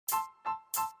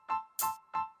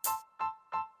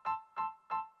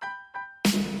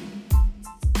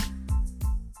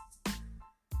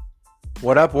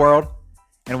What up, world?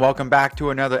 And welcome back to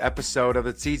another episode of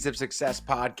the Seeds of Success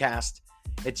podcast.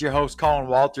 It's your host, Colin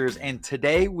Walters, and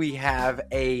today we have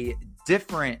a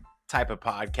different type of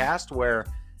podcast where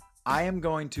I am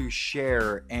going to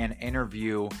share an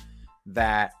interview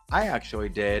that I actually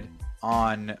did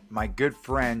on my good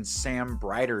friend Sam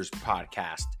Brighter's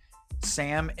podcast.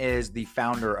 Sam is the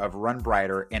founder of Run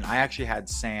Brighter, and I actually had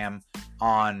Sam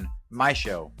on my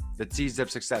show, the Seeds of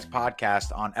Success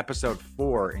podcast, on episode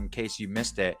 4, in case you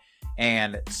missed it.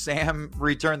 And Sam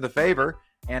returned the favor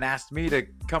and asked me to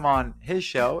come on his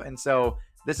show. And so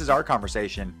this is our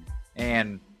conversation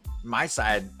and my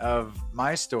side of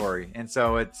my story. And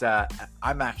so it's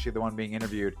I'm actually the one being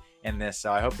interviewed in this.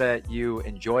 So I hope that you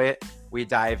enjoy it. We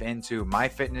dive into my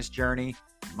fitness journey,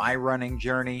 my running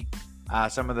journey,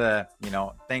 some of the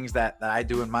things that I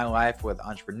do in my life with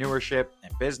entrepreneurship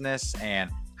and business, and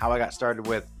how I got started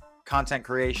with content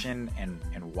creation and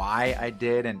why I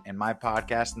did in my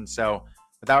podcast. And so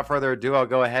without further ado, I'll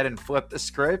go ahead and flip the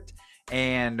script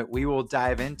and we will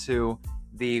dive into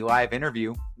the live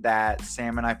interview that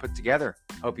Sam and I put together.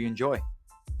 Hope you enjoy.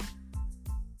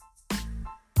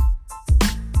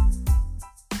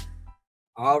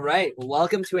 All right. Well,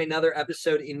 welcome to another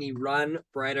episode in the Run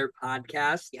Brighter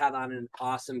podcast. We have on an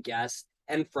awesome guest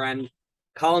and friend,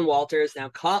 Colin Walters. Now,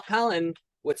 Colin,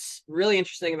 what's really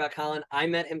interesting about Colin, I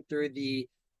met him through the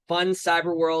fun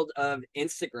cyber world of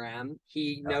Instagram.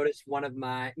 He noticed one of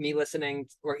me listening,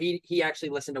 or he actually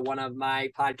listened to one of my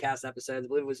podcast episodes. I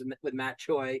believe it was with Matt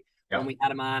Choi when we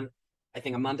had him on, I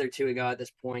think a month or two ago at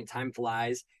this point. Time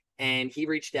flies. And he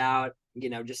reached out,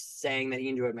 just saying that he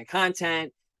enjoyed my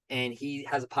content. And he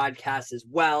has a podcast as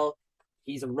well.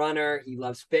 He's a runner. He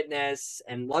loves fitness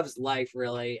and loves life,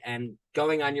 really. And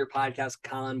going on your podcast,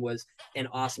 Colin, was an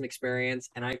awesome experience.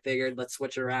 And I figured, let's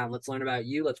switch it around. Let's learn about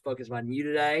you. Let's focus on you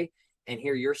today and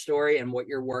hear your story and what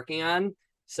you're working on.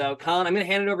 So, Colin, I'm going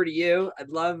to hand it over to you. I'd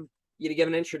love you to give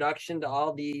an introduction to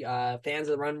all the fans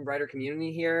of the Run Brighter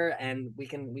community here, and we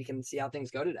can see how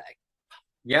things go today.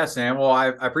 Yeah, Sam. Well, I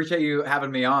appreciate you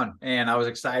having me on, and I was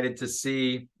excited to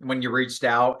see when you reached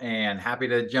out, and happy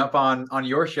to jump on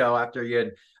your show after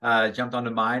you had jumped onto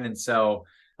mine. And so,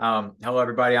 hello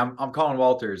everybody. I'm Colin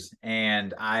Walters,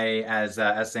 and I,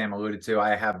 as Sam alluded to,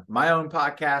 I have my own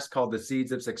podcast called the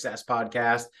Seeds of Success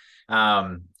podcast.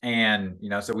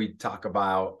 So we talk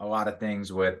about a lot of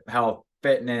things with health,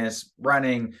 fitness,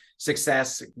 running,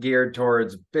 success geared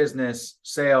towards business,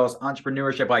 sales,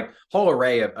 entrepreneurship, like whole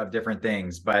array of different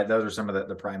things. But those are some of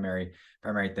the primary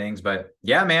things. But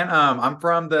yeah, man, I'm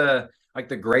from the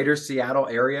greater Seattle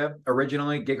area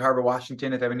originally, Gig Harbor,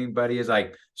 Washington. If anybody is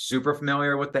super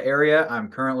familiar with the area, I'm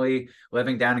currently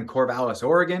living down in Corvallis,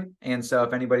 Oregon. And so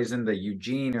if anybody's in the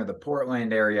Eugene or the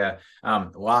Portland area,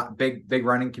 big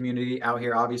running community out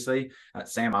here, obviously.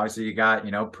 Sam, obviously you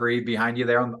got, Pre behind you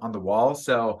there on the wall.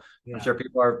 So yeah. I'm sure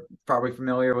people are probably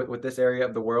familiar with this area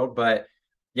of the world. But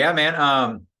yeah, man,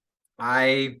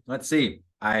 I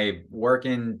work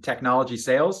in technology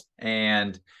sales,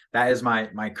 and that is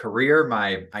my career.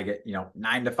 I get,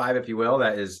 9 to 5, if you will.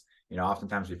 That is,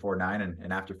 oftentimes before 9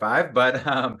 and after 5. But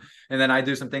and then I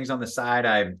do some things on the side.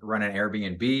 I run an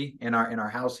Airbnb in our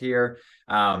house here.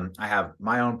 I have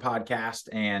my own podcast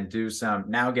and do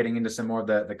now getting into some more of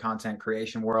the content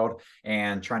creation world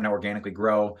and trying to organically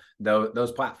grow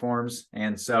those platforms.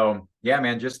 And so, yeah,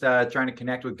 man, just trying to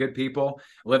connect with good people,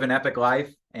 live an epic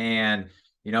life, and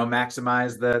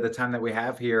maximize the time that we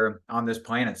have here on this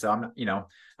planet. So I'm,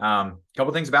 a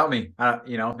couple things about me,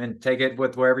 and take it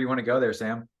with wherever you want to go there,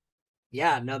 Sam.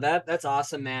 Yeah, no, that's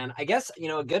awesome, man. I guess,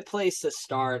 a good place to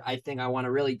start, I think I want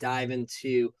to really dive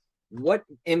into what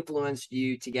influenced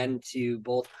you to get into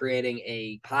both creating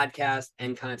a podcast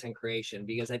and content creation,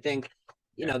 because I think,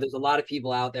 there's a lot of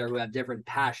people out there who have different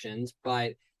passions,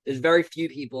 but there's very few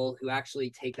people who actually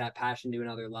take that passion to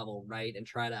another level, right? And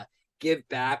try to give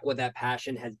back what that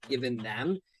passion has given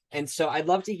them. And so I'd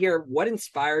love to hear what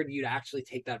inspired you to actually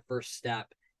take that first step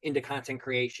into content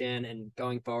creation and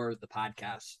going forward with the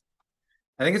podcast.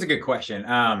 I think it's a good question.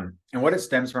 And what it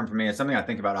stems from for me is something I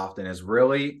think about often, is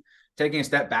really taking a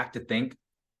step back to think,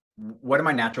 what am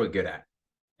I naturally good at?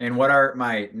 And what are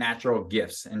my natural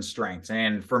gifts and strengths?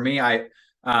 And for me, I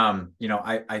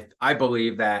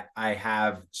believe that I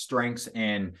have strengths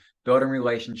in building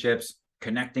relationships,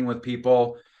 connecting with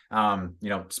people,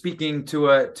 speaking to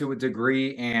a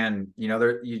degree. And,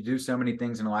 you do so many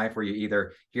things in life where you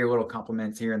either hear little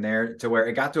compliments here and there, to where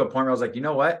it got to a point where I was like, you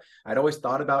know what? I'd always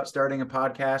thought about starting a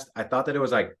podcast. I thought that it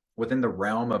was within the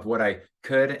realm of what I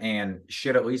could and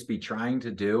should at least be trying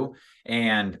to do.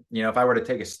 And, if I were to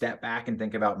take a step back and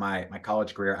think about my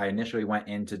college career, I initially went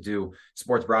in to do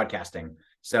sports broadcasting.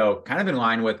 So kind of in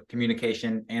line with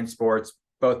communication and sports,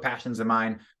 both passions of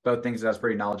mine, both things that I was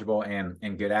pretty knowledgeable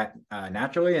and good at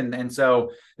naturally. And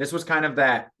so this was kind of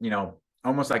that,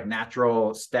 almost like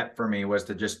natural step for me was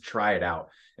to just try it out.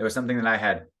 It was something that I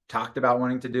had talked about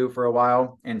wanting to do for a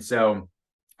while. And so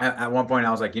at one point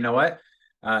I was like, you know what?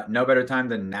 No better time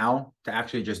than now to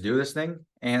actually just do this thing.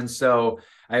 And so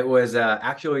it was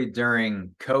actually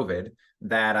during COVID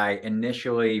that I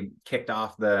initially kicked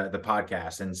off the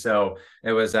podcast. And so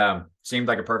it was seemed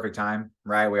like a perfect time,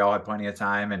 right? We all had plenty of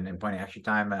time and plenty of extra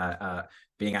time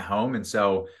being at home. And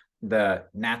so the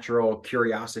natural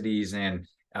curiosities and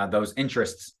those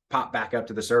interests popped back up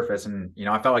to the surface. And,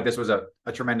 I felt like this was a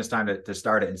tremendous time to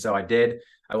start it. And so I did.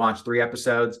 I launched 3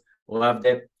 episodes, loved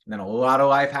it. And then a lot of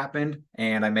life happened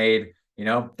and I made,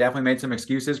 definitely made some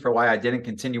excuses for why I didn't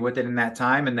continue with it in that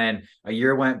time. And then a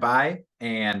year went by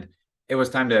and it was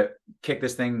time to kick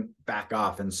this thing back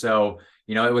off. And so,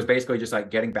 it was basically just like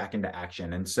getting back into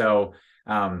action. And so,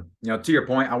 to your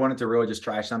point, I wanted to really just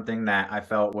try something that I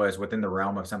felt was within the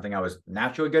realm of something I was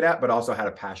naturally good at, but also had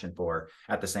a passion for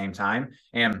at the same time.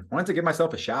 And wanted to give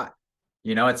myself a shot,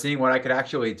 at seeing what I could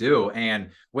actually do.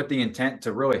 And with the intent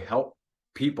to really help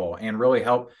people and really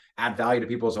help add value to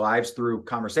people's lives through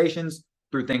conversations,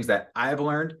 through things that I've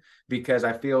learned, because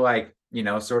I feel like,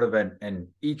 sort of an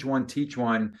each one teach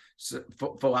one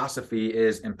philosophy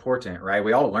is important, right?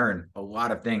 We all learn a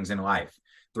lot of things in life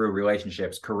through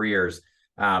relationships, careers,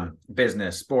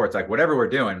 business, sports, like whatever we're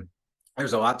doing,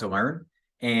 there's a lot to learn.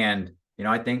 And,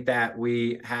 I think that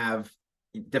we have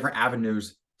different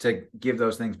avenues to give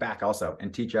those things back also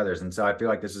and teach others. And so I feel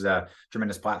like this is a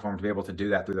tremendous platform to be able to do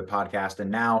that through the podcast.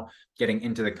 And now getting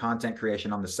into the content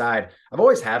creation on the side, I've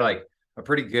always had like a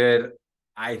pretty good,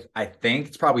 I think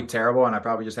it's probably terrible and I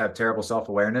probably just have terrible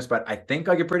self-awareness, but I think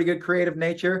like a pretty good creative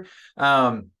nature.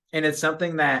 And it's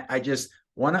something that I just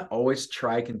want to always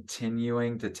try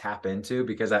continuing to tap into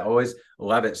because I always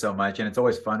love it so much. And it's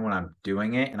always fun when I'm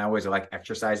doing it. And I always like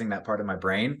exercising that part of my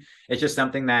brain. It's just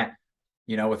something that,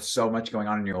 with so much going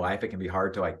on in your life, it can be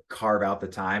hard to like carve out the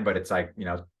time, but it's like,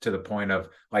 to the point of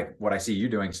like what I see you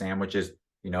doing, Sam, which is,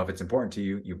 if it's important to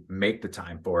you, you make the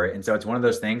time for it. And so it's one of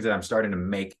those things that I'm starting to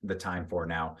make the time for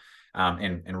now,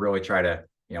 and really try to,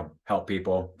 help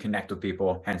people, connect with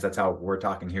people. Hence, that's how we're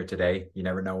talking here today. You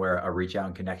never know where a reach out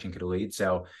and connection could lead.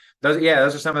 So those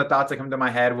are some of the thoughts that come to my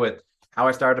head with how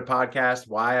I started a podcast,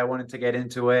 why I wanted to get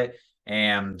into it,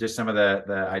 and just some of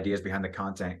the ideas behind the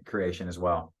content creation as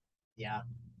well. Yeah.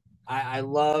 I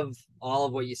love all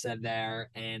of what you said there.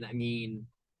 And I mean,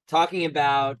 talking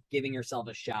about giving yourself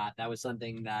a shot, that was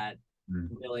something that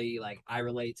really like I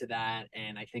relate to that.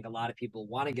 And I think a lot of people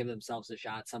want to give themselves a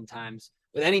shot sometimes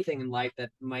with anything in life that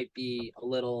might be a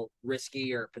little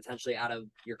risky or potentially out of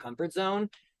your comfort zone.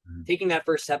 Taking that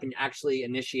first step and actually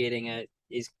initiating it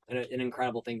is an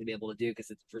incredible thing to be able to do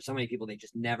because it's for so many people, they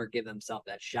just never give themselves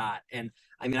that shot. And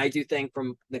I mean, I do think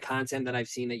from the content that I've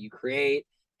seen that you create,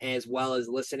 as well as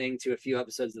listening to a few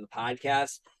episodes of the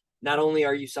podcast, not only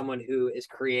are you someone who is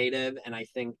creative, and I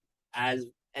think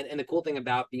and the cool thing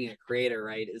about being a creator,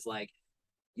 right, is like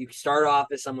you start off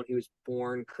as someone who is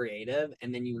born creative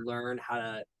and then you learn how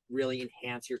to really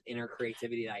enhance your inner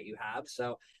creativity that you have.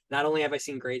 So not only have I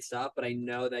seen great stuff, but I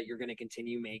know that you're going to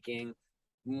continue making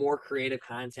more creative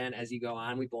content as you go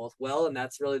on. We both will. And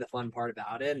that's really the fun part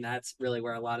about it. And that's really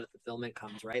where a lot of the fulfillment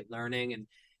comes, right? Learning and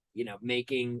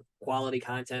making quality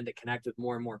content to connect with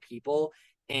more and more people.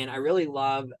 And I really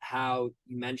love how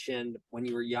you mentioned when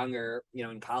you were younger,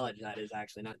 in college, that is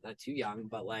actually not too young,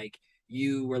 but like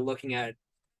you were looking at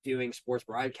doing sports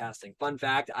broadcasting. Fun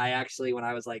fact, I actually, when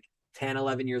I was like 10,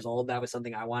 11 years old, that was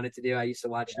something I wanted to do. I used to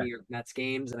watch New York Mets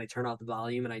games and I turn off the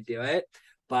volume and I do it.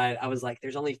 But I was like,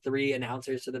 there's only 3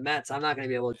 announcers to the Mets. I'm not going to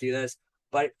be able to do this.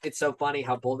 But it's so funny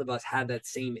how both of us had that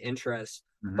same interest.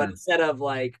 But instead of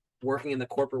like working in the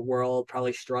corporate world,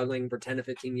 probably struggling for 10 to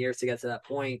 15 years to get to that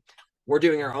point, we're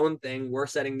doing our own thing. We're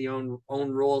setting the own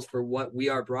rules for what we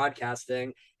are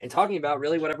broadcasting and talking about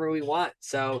really whatever we want.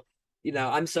 So,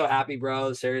 I'm so happy,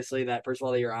 bro, seriously, that first of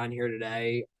all, that you're on here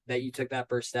today, that you took that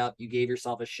first step, you gave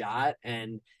yourself a shot.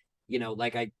 And,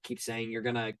 like I keep saying, you're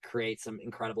going to create some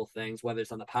incredible things, whether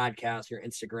it's on the podcast, your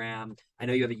Instagram. I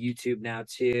know you have a YouTube now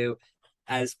too.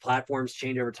 As platforms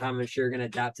change over time, I'm sure you're going to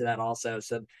adapt to that also.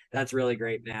 So that's really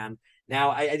great, man.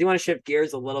 Now, I do want to shift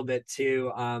gears a little bit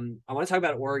too. I want to talk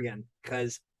about Oregon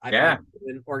because I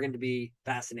find Oregon to be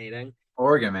fascinating.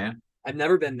 Oregon, man. I've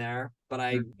never been there, but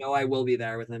I know I will be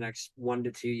there within the next 1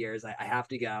 to 2 years. I have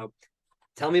to go.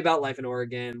 Tell me about life in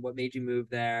Oregon. What made you move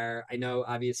there? I know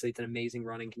obviously it's an amazing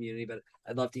running community, but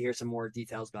I'd love to hear some more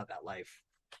details about that life.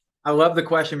 I love the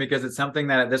question because it's something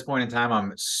that at this point in time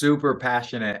I'm super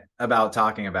passionate about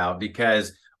talking about,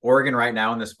 because Oregon right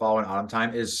now in this fall and autumn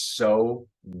time is so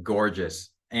gorgeous.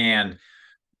 And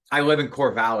I live in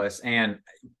Corvallis, and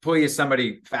please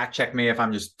somebody fact check me if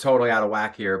I'm just totally out of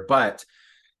whack here, but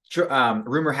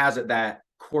rumor has it that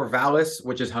Corvallis,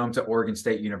 which is home to Oregon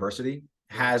State University,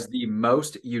 has the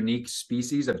most unique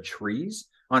species of trees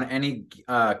on any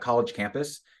college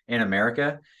campus in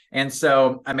America. And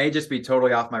so I may just be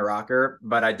totally off my rocker,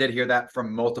 but I did hear that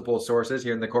from multiple sources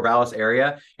here in the Corvallis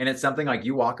area. And it's something like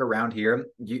you walk around here,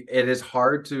 it is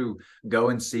hard to go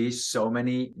and see so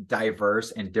many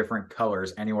diverse and different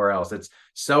colors anywhere else. It's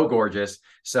so gorgeous.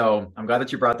 So I'm glad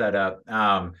that you brought that up.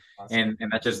 Awesome. And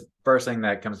that's just first thing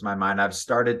that comes to my mind.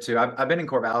 I've been in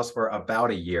Corvallis for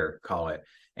about a year, call it.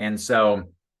 And so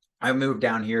I moved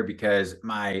down here because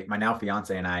my now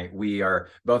fiance and we are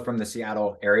both from the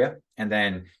Seattle area. And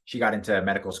then she got into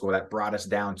medical school that brought us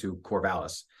down to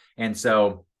Corvallis. And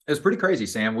so it was pretty crazy,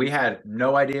 Sam. We had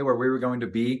no idea where we were going to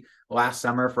be last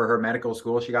summer for her medical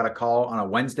school. She got a call on a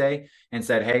Wednesday and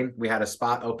said, "Hey, we had a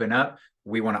spot open up.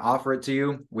 We want to offer it to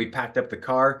you." We packed up the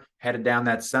car, headed down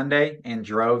that Sunday, and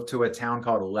drove to a town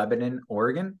called Lebanon,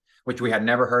 Oregon, which we had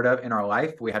never heard of in our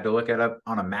life. We had to look it up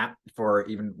on a map for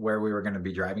even where we were going to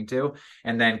be driving to.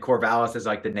 And then Corvallis is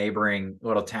like the neighboring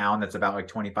little town that's about like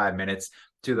 25 minutes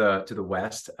to the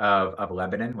west of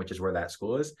Lebanon, which is where that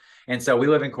school is. And so we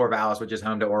live in Corvallis, which is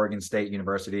home to Oregon State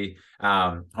University,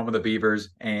 home of the Beavers.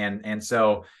 And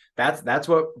so that's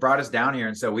what brought us down here.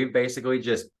 And so we've basically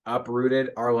just uprooted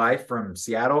our life from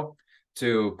Seattle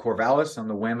to Corvallis on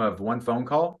the whim of one phone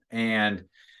call. And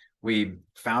we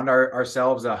found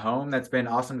ourselves a home that's been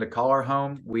awesome to call our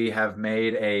home. We have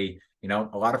made a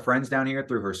lot of friends down here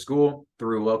through her school,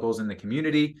 through locals in the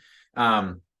community.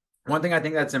 One thing I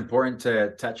think that's important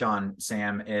to touch on,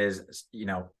 Sam, is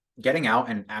getting out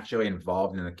and actually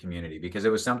involved in the community, because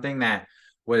it was something that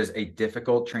was a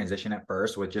difficult transition at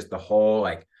first, with just the whole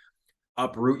like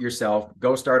uproot yourself,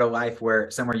 go start a life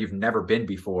somewhere you've never been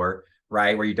before,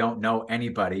 right? Where you don't know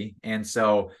anybody. And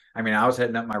so, I mean, I was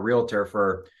hitting up my realtor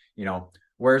for,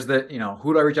 where's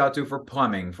who do I reach out to for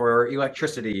plumbing, for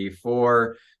electricity,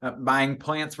 for buying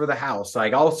plants for the house,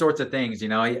 like all sorts of things.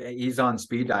 He's on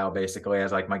speed dial basically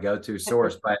as like my go-to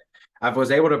source. But I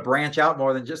was able to branch out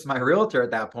more than just my realtor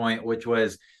at that point, which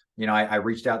was, I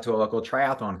reached out to a local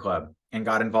triathlon club and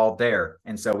got involved there.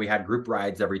 And so we had group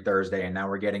rides every Thursday. And now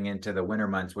we're getting into the winter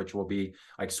months, which will be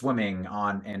like swimming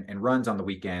on and runs on the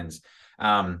weekends.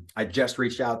 I just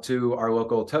reached out to our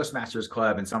local Toastmasters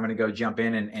club, and so I'm going to go jump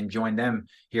in and join them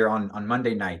here on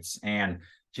Monday nights, and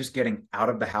just getting out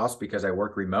of the house because I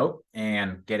work remote,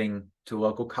 and getting to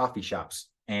local coffee shops.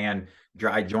 And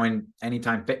I joined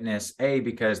Anytime Fitness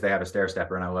because they have a stair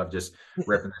stepper, and I love just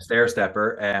ripping the stair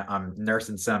stepper. I'm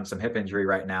nursing some hip injury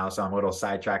right now, so I'm a little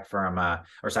sidetracked or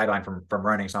sidelined from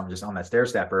running, so I'm just on that stair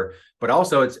stepper. But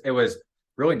also it was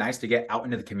really nice to get out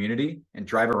into the community and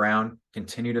drive around,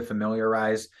 continue to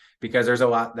familiarize, because there's a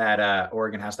lot that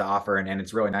Oregon has to offer. And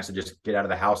it's really nice to just get out of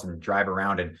the house and drive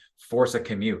around and force a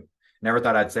commute. Never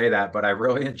thought I'd say that, but I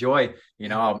really enjoy,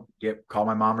 I'll call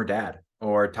my mom or dad,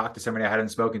 or talk to somebody I hadn't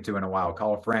spoken to in a while,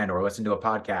 call a friend, or listen to a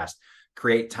podcast,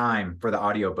 create time for the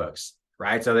audiobooks,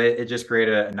 right? So it just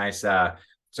created a nice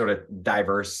sort of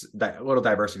little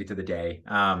diversity to the day.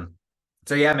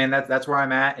 So yeah, man, that's where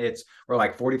I'm at. We're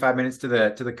like 45 minutes to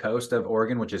the coast of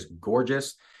Oregon, which is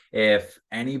gorgeous. If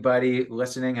anybody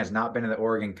listening has not been to the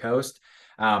Oregon coast,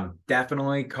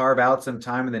 definitely carve out some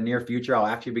time in the near future. I'll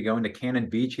actually be going to Cannon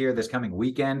Beach here this coming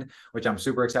weekend, which I'm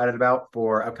super excited about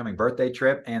for upcoming birthday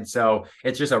trip. And so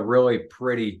it's just a really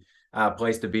pretty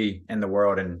place to be in the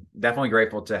world, and definitely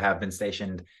grateful to have been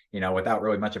stationed, without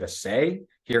really much of a say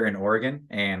here in Oregon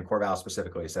and Corvallis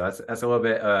specifically. So that's a little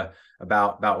bit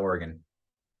about Oregon.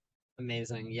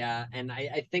 Amazing. Yeah. And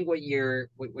I think what you're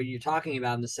talking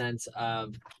about in the sense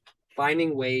of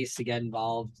finding ways to get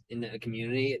involved in a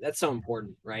community, that's so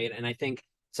important, right? And I think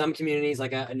some communities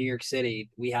like a New York City,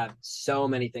 we have so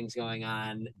many things going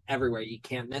on everywhere. You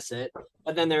can't miss it.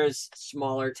 But then there's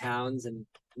smaller towns and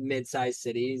mid-sized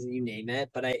cities, and you name it.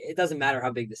 But it doesn't matter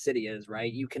how big the city is,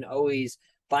 right? You can always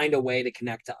find a way to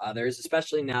connect to others,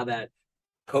 especially now that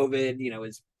COVID,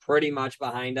 is pretty much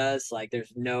behind us. Like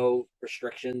there's no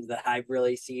restrictions that I've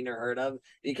really seen or heard of.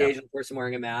 The occasional person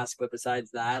wearing a mask, but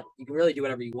besides that, you can really do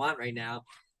whatever you want right now.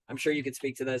 I'm sure you could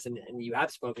speak to this, and you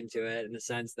have spoken to it in the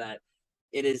sense that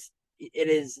it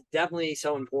is definitely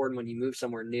so important when you move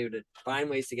somewhere new to find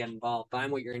ways to get involved,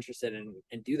 find what you're interested in,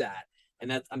 and do that.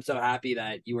 And I'm so happy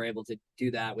that you were able to do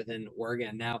that within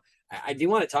Oregon. Now, I do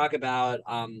want to talk about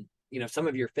some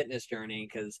of your fitness journey,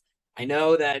 because I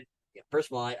know that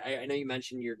first of all, I know you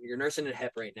mentioned you're nursing a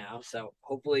hip right now, so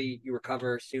hopefully you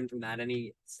recover soon from that.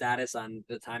 Any status on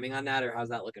the timing on that, or how's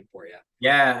that looking for you?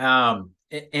 Yeah,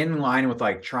 in line with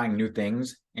like trying new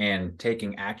things and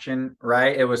taking action,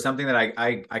 right? It was something that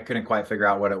I couldn't quite figure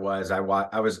out what it was. I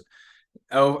was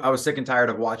sick and tired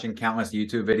of watching countless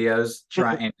YouTube videos,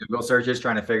 trying and Google searches,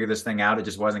 trying to figure this thing out. It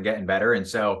just wasn't getting better. And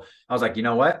so I was like, you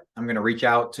know what? I'm going to reach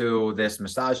out to this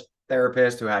massage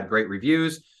therapist who had great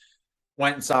reviews.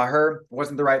 Went and saw her.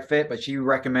 Wasn't the right fit, but she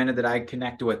recommended that I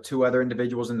connect with two other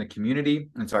individuals in the community.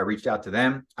 And so I reached out to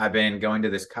them. I've been going to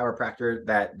this chiropractor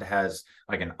that has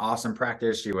like an awesome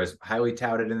practice. She was highly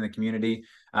touted in the community.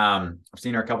 I've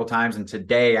seen her a couple times, and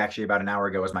today, actually about an hour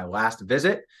ago, was my last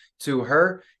visit to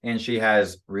her, and she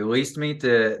has released me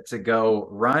to go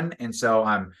run. And so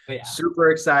I'm super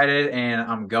excited, and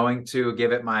I'm going to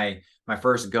give it my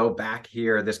first go back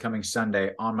here this coming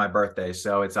Sunday on my birthday.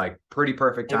 So it's like pretty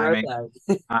perfect timing.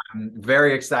 I'm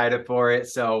very excited for it.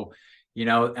 So,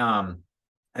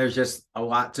 there's just a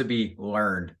lot to be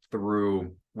learned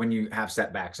through when you have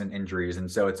setbacks and injuries. And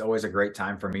so it's always a great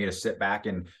time for me to sit back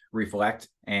and reflect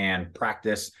and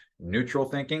practice neutral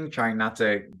thinking, trying not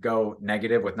to go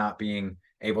negative with not being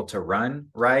able to run,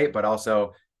 right? But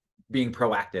also being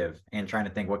proactive and trying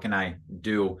to think, what can I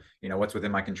do? What's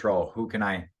within my control? Who can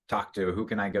I talk to? Who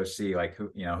can I go see? Like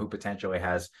who potentially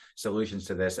has solutions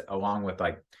to this, along with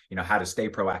how to stay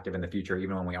proactive in the future,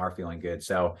 even when we are feeling good.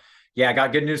 So yeah, I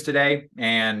got good news today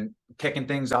and kicking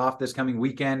things off this coming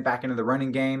weekend back into the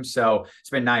running game. So it's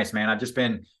been nice, man. I've just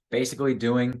been basically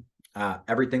doing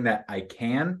everything that I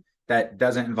can that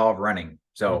doesn't involve running.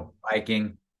 So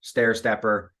biking, stair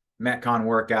stepper, Metcon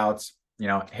workouts,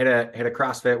 hit a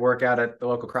CrossFit workout at the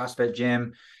local CrossFit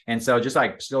gym. And so just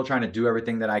like still trying to do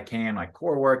everything that I can, like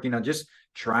core work, just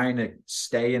trying to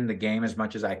stay in the game as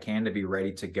much as I can to be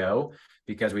ready to go,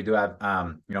 because we do have,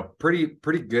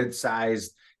 pretty good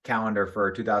sized calendar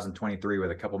for 2023 with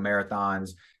a couple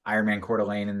marathons, Ironman Coeur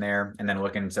d'Alene in there, and then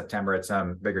looking in September at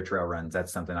some bigger trail runs.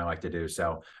 That's something I like to do.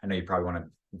 So I know you probably want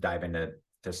to dive into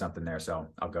something there. So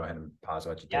I'll go ahead and pause.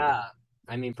 Let you take it.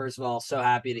 I mean, first of all, so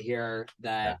happy to hear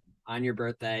that on your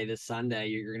birthday this Sunday,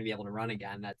 you're going to be able to run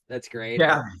again. That's great.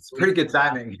 Yeah, it's pretty good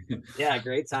timing. Yeah,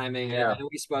 great timing. Yeah. I know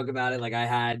we spoke about it. Like I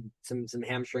had some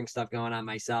hamstring stuff going on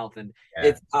myself, and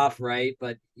it's tough, right?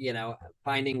 But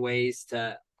finding ways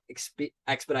to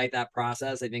expedite that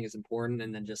process, I think, is important.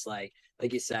 And then just like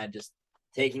you said, just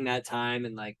taking that time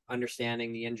and like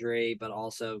understanding the injury, but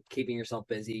also keeping yourself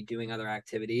busy, doing other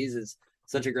activities is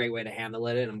such a great way to handle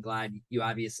it. And I'm glad you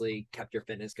obviously kept your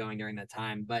fitness going during that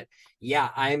time. But yeah,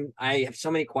 I have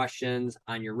so many questions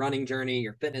on your running journey,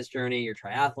 your fitness journey, your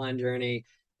triathlon journey.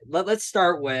 Let's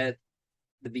start with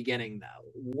the beginning though.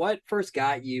 What first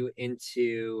got you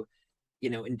into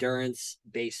endurance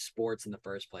based sports in the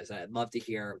first place? I'd love to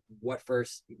hear what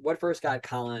first got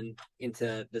Colin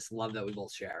into this love that we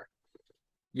both share.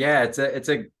 Yeah, it's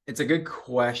a good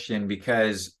question,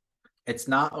 because it's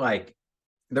not like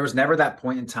there was never that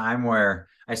point in time where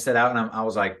I set out and I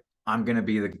was like, I'm going to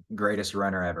be the greatest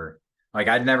runner ever. Like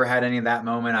I'd never had any of that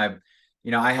moment.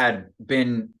 I had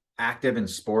been active in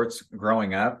sports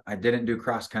growing up. I didn't do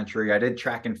cross country. I did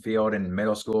track and field in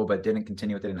middle school, but didn't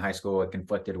continue with it in high school. It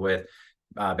conflicted with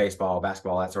baseball,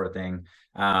 basketball, that sort of thing.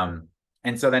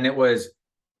 And so then it was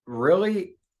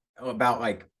really about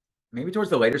like maybe towards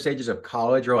the later stages of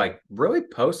college, or like really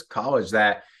post college,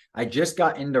 that I just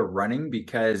got into running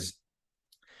because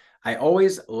I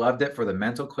always loved it for the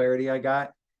mental clarity I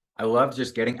got. I loved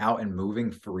just getting out and moving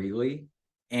freely,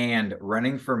 and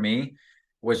running for me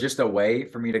was just a way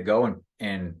for me to go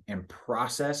and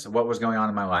process what was going on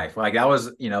in my life. Like that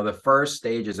was, the first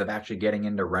stages of actually getting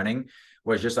into running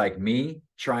was just like me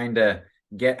trying to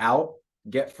get out,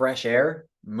 get fresh air,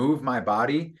 move my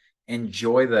body,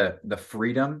 enjoy the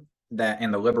freedom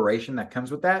and the liberation that comes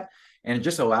with that, and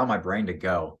just allow my brain to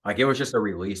go. Like it was just a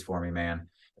release for me, man.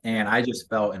 And I just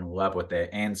fell in love with it.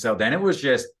 And so then it was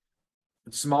just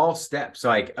small steps.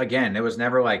 Like, again, it was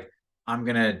never like, I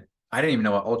didn't even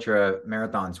know what ultra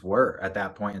marathons were at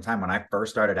that point in time. When I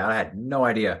first started out, I had no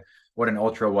idea what an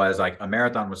ultra was. Like a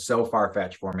marathon was so far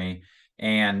fetched for me.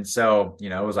 And so,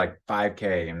 it was like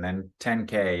 5K and then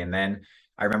 10K. And then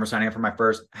I remember signing up for my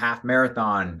first half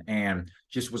marathon, and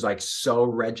just was like so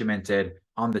regimented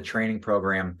on the training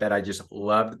program that I just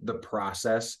loved the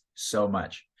process so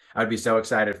much. I would be so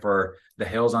excited for the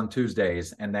hills on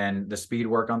Tuesdays, and then the speed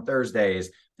work on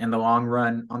Thursdays, and the long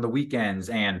run on the weekends.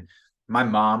 And my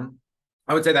mom,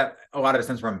 I would say that a lot of it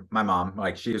stems from my mom.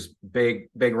 Like she was big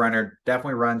runner,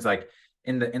 definitely runs like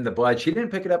in the blood. She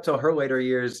didn't pick it up till her later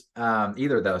years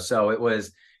either though. So it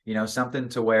was, something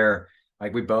to where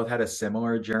like we both had a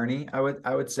similar journey. I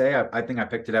would say I think I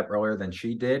picked it up earlier than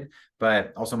she did,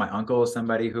 but also my uncle is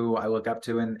somebody who I look up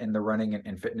to in the running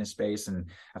and fitness space. And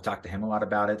I've talked to him a lot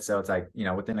about it. So it's like,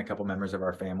 within a couple members of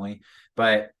our family,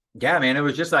 but yeah, man, it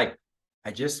was just like,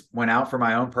 I just went out for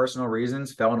my own personal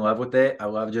reasons, fell in love with it. I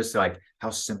love just like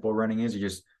how simple running is. You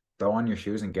just throw on your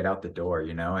shoes and get out the door,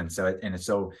 and so it's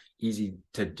so easy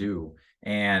to do.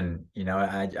 And,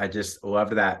 I just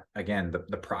loved that, again,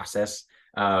 the process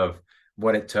of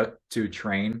what it took to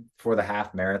train for the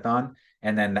half marathon.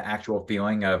 And then the actual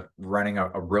feeling of running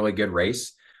a really good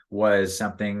race was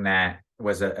something that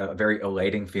was a very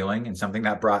elating feeling, and something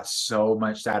that brought so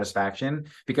much satisfaction,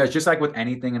 because just like with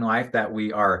anything in life that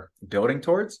we are building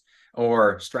towards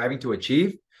or striving to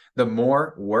achieve, the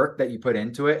more work that you put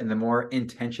into it and the more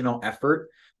intentional effort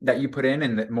that you put in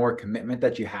and the more commitment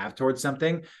that you have towards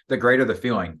something, the greater the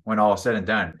feeling when all is said and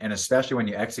done. And especially when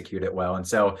you execute it well. And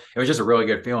so it was just a really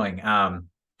good feeling. And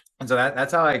so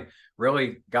that's how I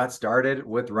really got started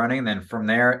with running. And then from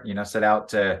there, set out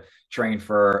to train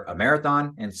for a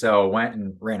marathon. And so went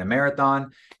and ran a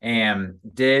marathon and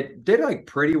did like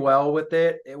pretty well with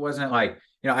it. It wasn't like,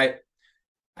 I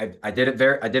did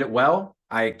it well.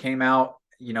 I came out,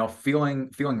 feeling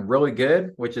really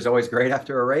good, which is always great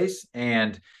after a race.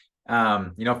 And,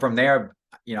 from there,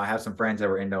 I have some friends that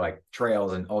were into like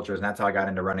trails and ultras, and that's how I got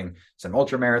into running some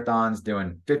ultra marathons,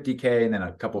 doing 50K and then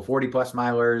a couple 40 plus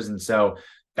milers. And so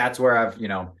that's where I've,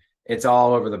 it's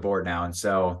all over the board now. And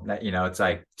so that, it's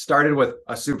like started with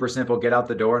a super simple, get out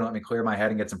the door and let me clear my head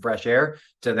and get some fresh air,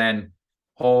 to then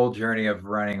whole journey of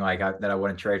running that I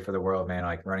wouldn't trade for the world, man.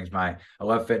 Like I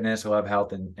love fitness, I love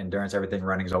health and endurance, everything.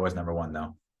 Running is always number one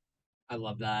though. I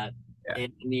love that. Yeah.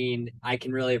 And I mean, I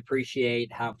can really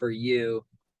appreciate how for you,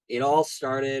 it all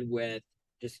started with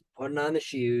just putting on the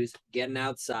shoes, getting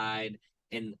outside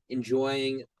and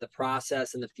enjoying the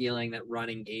process and the feeling that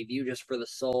running gave you, just for the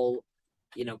soul,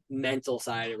 mental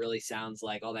side. It really sounds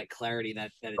like all that clarity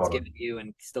that it's given you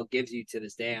and still gives you to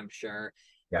this day, I'm sure.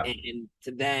 Yeah. And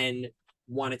to then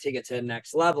want to take it to the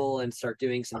next level and start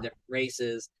doing some different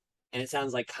races. And it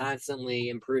sounds like constantly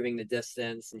improving the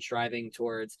distance and striving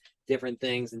towards different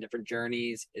things and different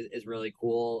journeys is really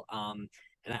cool. And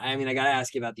I mean, I got to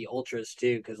ask you about the ultras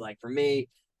too, because like for me,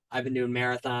 I've been doing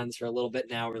marathons for a little bit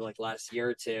now, over like last year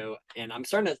or two, and I'm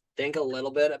starting to think a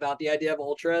little bit about the idea of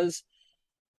ultras.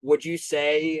 Would you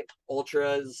say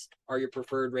ultras are your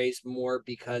preferred race more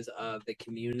because of the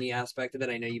community aspect of it?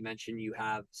 I know you mentioned you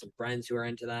have some friends who are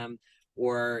into them,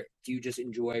 or do you just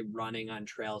enjoy running on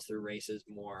trails through races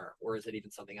more, or is it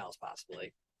even something else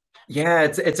possibly? Yeah,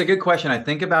 it's a good question. I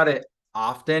think about it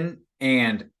often,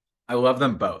 and I love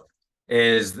them both.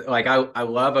 Is like I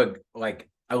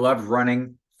love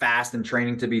running fast and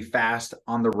training to be fast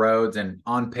on the roads and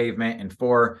on pavement and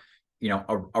for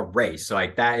a race. So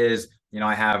like that is,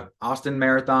 I have Austin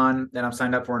Marathon that I'm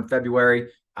signed up for in February.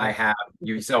 I have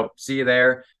you, so see you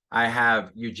there. I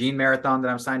have Eugene Marathon that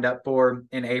I'm signed up for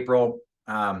in April,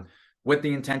 with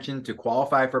the intention to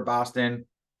qualify for Boston.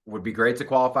 Would be great to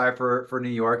qualify for New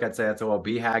York. I'd say that's a little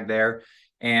BHAG there.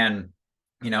 And,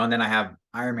 and then I have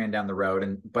Ironman down the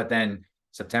road. But then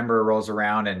September rolls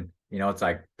around and, it's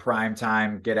like prime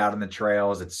time, get out on the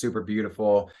trails. It's super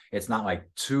beautiful. It's not like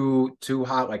too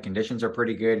hot. Like conditions are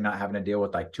pretty good. You're not having to deal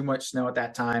with like too much snow at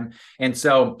that time. And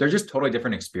so they're just totally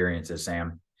different experiences,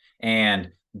 Sam.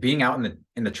 And being out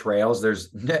in the trails,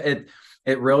 it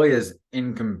really is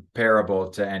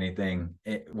incomparable to anything,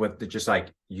 with just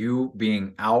like you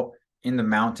being out in the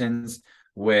mountains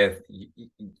with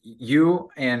you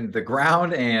and the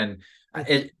ground. And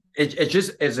it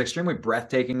just is extremely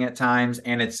breathtaking at times.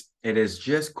 And it is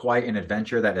just quite an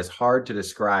adventure that is hard to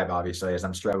describe, obviously, as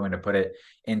I'm struggling to put it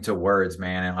into words,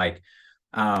 man. And like,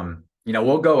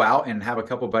 we'll go out and have a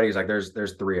couple of buddies, like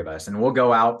there's three of us, and we'll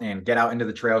go out and get out into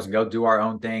the trails and go do our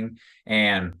own thing.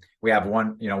 And we have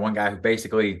one guy who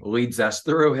basically leads us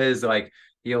through his, like,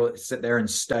 he'll sit there and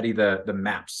study the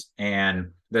maps and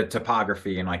the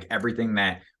topography and like everything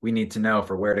that we need to know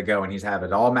for where to go. And he's have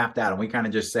it all mapped out. And we kind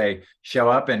of just say, show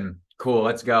up and cool,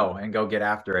 let's go and go get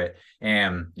after it.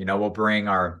 And, we'll bring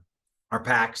our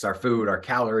packs, our food, our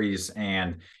calories,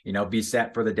 and, be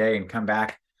set for the day and come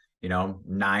back,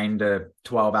 9 to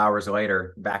 12 hours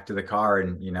later back to the car.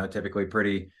 And, typically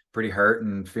pretty hurt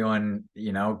and feeling,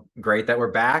 great that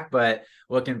we're back, but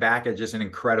looking back at just an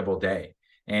incredible day.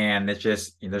 And it's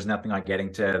just, there's nothing like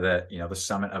getting to the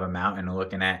summit of a mountain and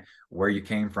looking at where you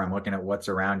came from, looking at what's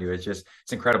around you. It's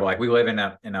incredible. Like we live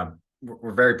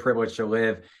we're very privileged to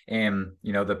live in,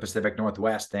 the Pacific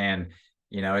Northwest, and,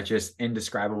 it's just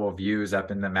indescribable views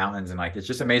up in the mountains. And like, it's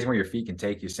just amazing where your feet can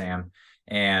take you, Sam.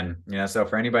 And, so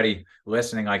for anybody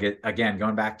listening, like again,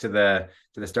 going back to the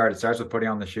start, it starts with putting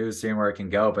on the shoes, seeing where it can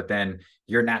go, but then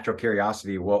your natural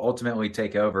curiosity will ultimately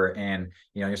take over. And,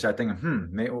 you start thinking,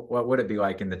 maybe, what would it be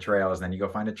like in the trails? And then you go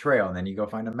find a trail, and then you go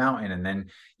find a mountain, and then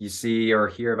you see or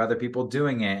hear of other people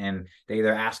doing it. And they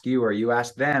either ask you or you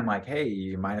ask them, like, hey,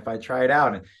 you mind if I try it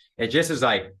out? And it just is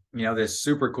like, this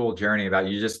super cool journey about,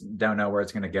 you just don't know where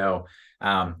it's going to go.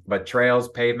 But trails,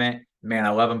 pavement, man, I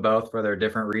love them both for their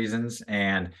different reasons.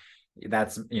 And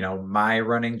that's, my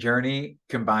running journey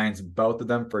combines both of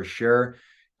them for sure.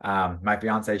 My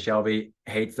fiance Shelby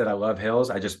hates that I love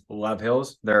hills. I just love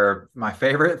hills. They're my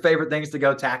favorite things to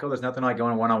go tackle. There's nothing like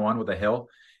going one-on-one with a hill.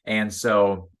 And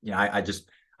so,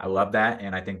 I love that.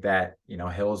 And I think that,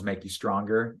 hills make you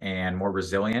stronger and more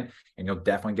resilient, and you'll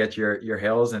definitely get your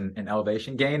hills and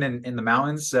elevation gain in the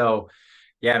mountains. So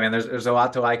yeah, man, there's a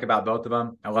lot to like about both of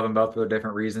them. I love them both for their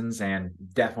different reasons, and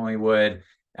definitely would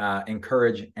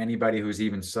encourage anybody who's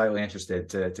even slightly interested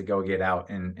to go get out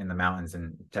in the mountains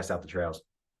and test out the trails.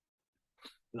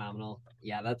 Phenomenal.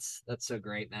 Yeah, that's so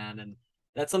great, man. And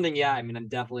that's something, yeah, I mean, I'm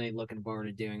definitely looking forward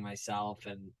to doing myself.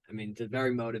 And I mean, it's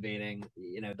very motivating,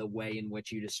 the way in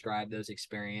which you describe those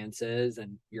experiences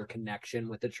and your connection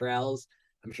with the trails.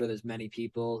 I'm sure there's many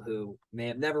people who may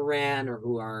have never ran or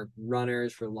who are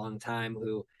runners for a long time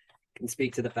who can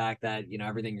speak to the fact that,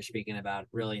 everything you're speaking about,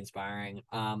 really inspiring.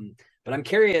 But I'm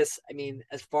curious, I mean,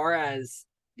 as far as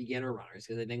beginner runners,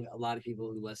 because I think a lot of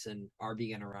people who listen are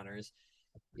beginner runners,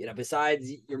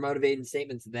 besides your motivating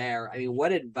statements there, I mean,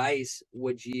 what advice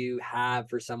would you have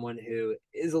for someone who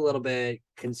is a little bit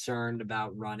concerned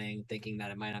about running, thinking that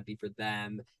it might not be for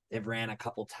them? They've ran a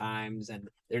couple times and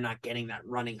they're not getting that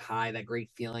running high, that great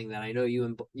feeling that I know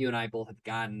you and I both have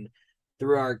gotten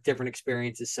through our different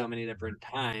experiences so many different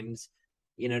times,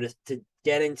 to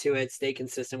get into it, stay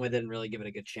consistent with it, and really give it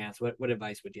a good chance. What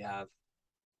advice would you have?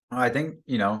 I think,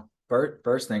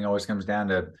 first thing always comes down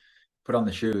to put on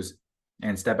the shoes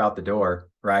and step out the door,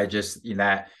 right? Just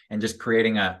that, and just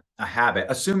creating a habit,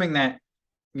 assuming that,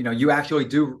 you actually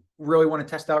do really want to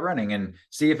test out running and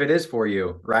see if it is for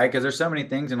you, right? Because there's so many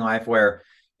things in life where,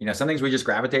 some things we just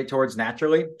gravitate towards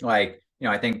naturally. Like,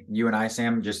 I think you and I,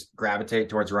 Sam, just gravitate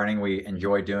towards running. We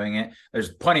enjoy doing it. There's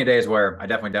plenty of days where I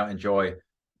definitely don't enjoy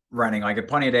running. Like,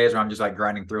 plenty of days where I'm just like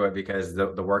grinding through it because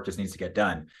the work just needs to get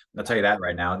done. I'll tell you that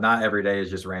right now. Not every day is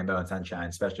just rainbow and sunshine,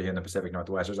 especially here in the Pacific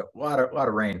Northwest. There's a lot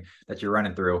of rain that you're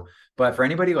running through. But for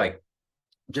anybody like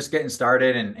just getting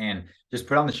started and just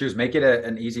put on the shoes, make it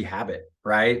an easy habit,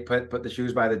 right? Put the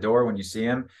shoes by the door. When you see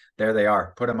them, there they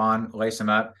are. Put them on, lace them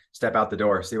up, step out the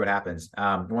door, see what happens.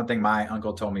 One thing my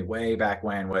uncle told me way back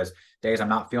when was, days I'm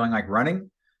not feeling like running,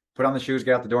 put on the shoes,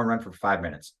 get out the door and run for 5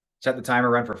 minutes. Set the timer,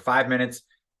 run for 5 minutes,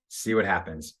 see what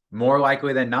happens. More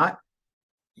likely than not,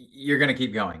 you're going to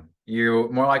keep going.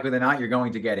 More likely than not, you're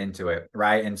going to get into it,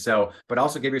 right? And so, but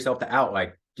also give yourself the out,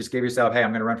 like just give yourself, hey,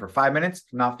 I'm going to run for 5 minutes.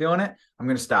 I'm not feeling it, I'm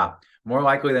going to stop. More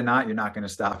likely than not, you're not going to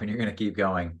stop and you're going to keep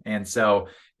going. And so,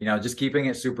 just keeping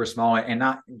it super small and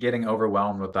not getting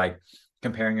overwhelmed with like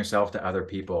comparing yourself to other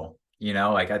people.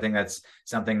 Like I think that's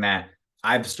something that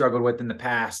I've struggled with in the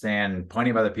past, and plenty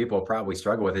of other people probably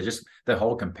struggle with it. Just the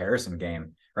whole comparison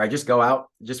game, right? Just go out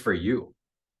just for you,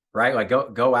 right? Like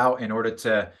go out in order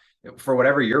to, for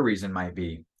whatever your reason might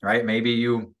be, right? Maybe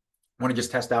you want to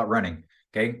just test out running.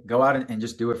 Okay. Go out and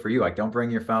just do it for you. Like, don't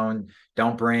bring your phone.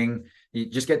 You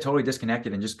just get totally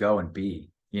disconnected and just go and be,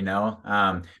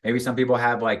 maybe some people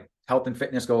have like health and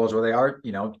fitness goals where they are,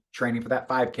 training for that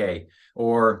 5K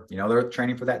or, they're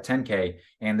training for that 10K.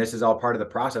 And this is all part of the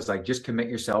process. Like, just commit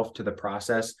yourself to the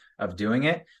process of doing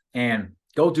it and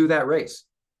go do that race.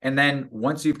 And then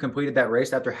once you've completed that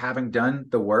race, after having done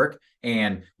the work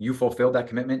and you fulfilled that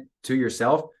commitment to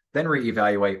yourself, then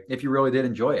reevaluate if you really did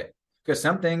enjoy it. Because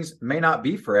some things may not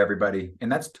be for everybody,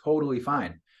 and that's totally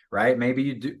fine, right? Maybe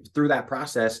you do, through that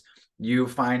process, you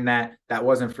find that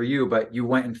wasn't for you, but you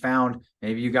went and found,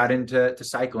 maybe you got into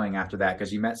cycling after that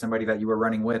because you met somebody that you were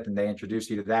running with and they introduced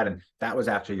you to that, and that was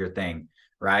actually your thing,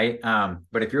 right?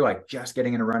 But if you're like just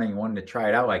getting into running and wanting to try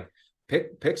it out, like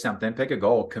pick something, pick a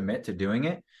goal, commit to doing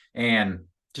it, and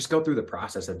just go through the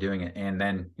process of doing it. And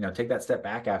then, take that step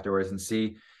back afterwards and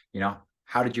see,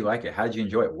 how did you like it? How did you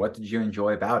enjoy it? What did you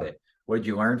enjoy about it? What did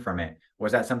you learn from it?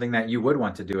 Was that something that you would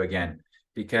want to do again?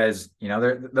 Because,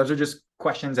 those are just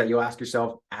questions that you'll ask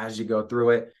yourself as you go through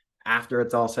it, after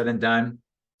it's all said and done.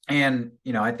 And,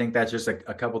 I think that's just a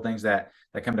couple things that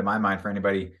come to my mind for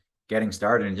anybody getting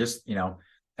started. And just,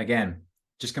 again,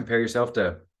 just compare yourself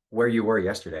to where you were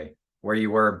yesterday, where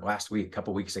you were last week, a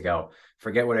couple weeks ago.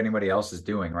 Forget what anybody else is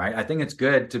doing, right? I think it's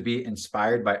good to be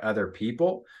inspired by other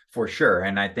people for sure.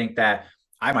 And I think that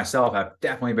I myself have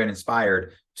definitely been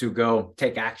inspired to go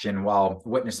take action while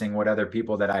witnessing what other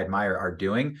people that I admire are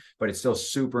doing. But it's still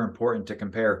super important to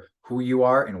compare who you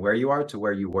are and where you are to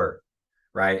where you were.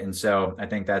 Right. And so I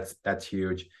think that's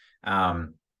huge.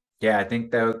 Yeah, I think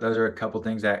those are a couple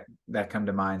things that come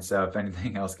to mind. So if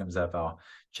anything else comes up, I'll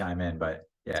chime in. But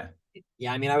yeah.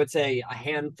 Yeah, I mean, I would say a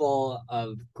handful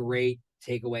of great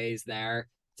takeaways there.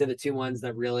 To the two ones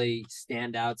that really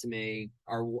stand out to me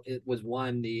are, it was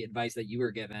one, the advice that you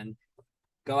were given: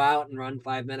 go out and run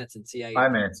 5 minutes and see how you.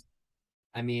 5 minutes.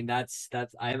 I mean, that's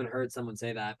I haven't heard someone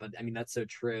say that, but I mean that's so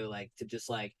true. Like, to just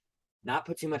like not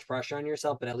put too much pressure on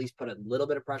yourself, but at least put a little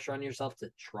bit of pressure on yourself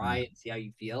to try and see how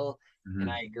you feel. And Mm-hmm.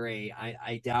 I agree.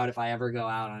 I doubt if I ever go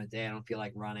out on a day I don't feel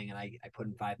like running and I put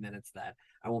in 5 minutes, that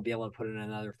I won't be able to put in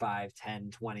another 5, 10,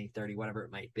 20, 30, whatever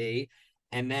it might be.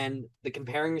 And then the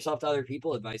comparing yourself to other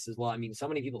people advice as well. I mean, so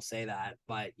many people say that,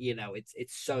 but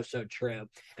it's so true.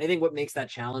 And I think what makes that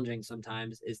challenging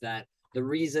sometimes is that the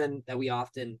reason that we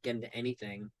often get into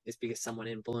anything is because someone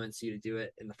influenced you to do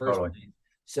it in the first Totally. place.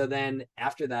 So then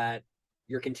after that,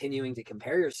 you're continuing to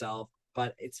compare yourself,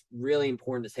 but it's really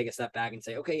important to take a step back and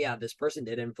say, okay, yeah, this person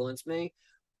did influence me,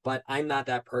 but I'm not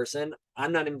that person.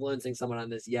 I'm not influencing someone on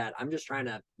this yet. I'm just trying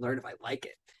to learn if I like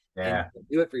it, and Yeah.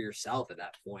 do it for yourself at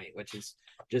that point, which is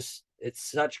just,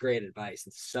 it's such great advice.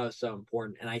 It's so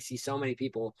important. And I see so many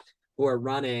people who are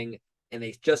running and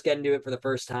they just get into it for the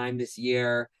first time this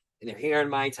year, and they're hearing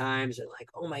my times and like,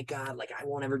 oh my God, like I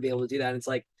won't ever be able to do that. And it's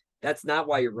like, that's not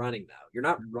why you're running though. You're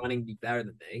not running to be better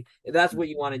than me. If that's what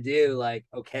you want to do, like,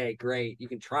 okay, great, you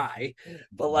can try,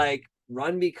 but like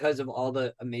run because of all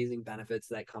the amazing benefits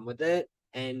that come with it.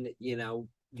 And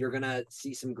you're gonna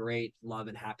see some great love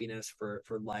and happiness for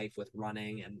life with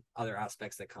running and other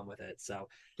aspects that come with it. So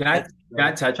Can I that's can I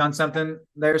great. touch on something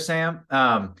there, Sam?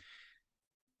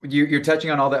 You're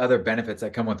touching on all the other benefits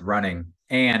that come with running,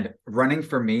 and running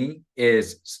for me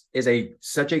is a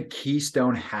such a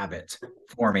keystone habit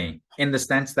for me, in the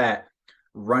sense that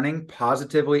running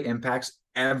positively impacts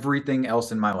everything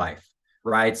else in my life,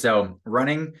 right? So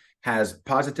running has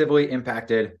positively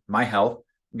impacted my health,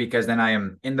 because then I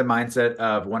am in the mindset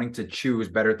of wanting to choose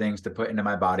better things to put into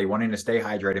my body, wanting to stay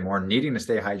hydrated more, needing to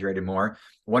stay hydrated more,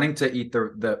 wanting to eat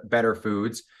the better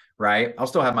foods, right? I'll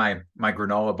still have my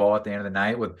granola bowl at the end of the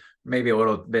night with maybe a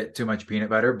little bit too much peanut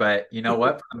butter, but you know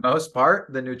what? For the most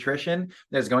part, the nutrition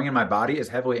that's going in my body is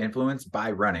heavily influenced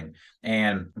by running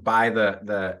and by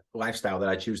the lifestyle that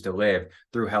I choose to live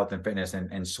through health and fitness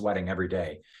and sweating every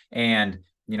day. And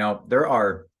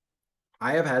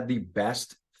I have had the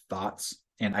best thoughts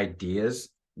and ideas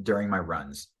during my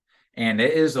runs. And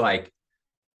it is like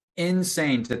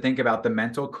insane to think about the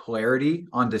mental clarity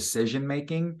on decision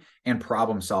making and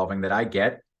problem solving that I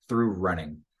get through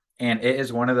running. And it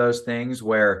is one of those things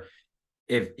where,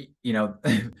 if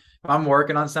if I'm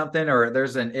working on something or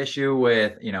there's an issue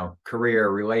with career,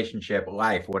 relationship,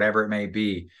 life, whatever it may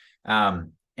be,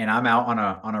 and I'm out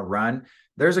on a run,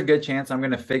 there's a good chance I'm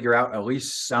going to figure out at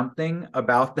least something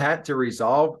about that to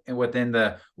resolve within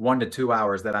the 1 to 2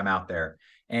 hours that I'm out there.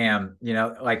 And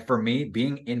like for me,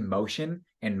 being in motion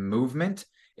and movement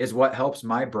is what helps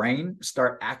my brain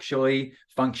start actually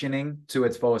functioning to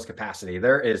its fullest capacity.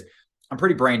 I'm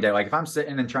pretty brain dead. Like if I'm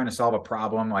sitting and trying to solve a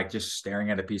problem, like just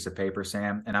staring at a piece of paper,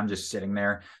 Sam, and I'm just sitting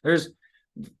there,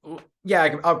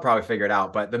 yeah, I'll probably figure it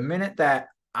out. But the minute that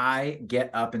I get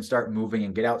up and start moving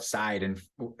and get outside and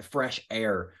fresh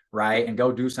air, right, and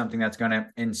go do something that's going to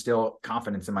instill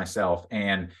confidence in myself,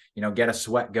 and get a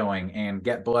sweat going and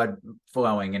get blood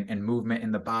flowing and movement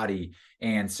in the body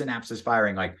and synapses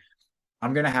firing, like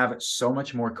I'm going to have so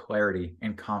much more clarity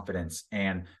and confidence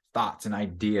and thoughts and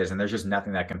ideas. And there's just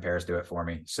nothing that compares to it for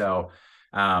me. So,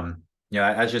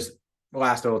 that's just the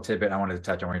last little tidbit I wanted to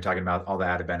touch on when you're talking about all the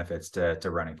added benefits to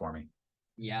running for me.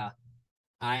 Yeah,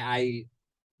 I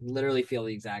literally feel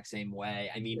the exact same way.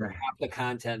 I mean, Yeah. half the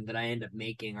content that I end up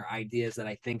making are ideas that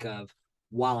I think of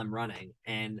while I'm running.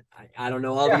 And I don't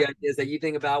know all Yeah. the ideas that you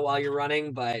think about while you're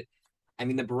running, but I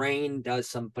mean, the brain does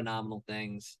some phenomenal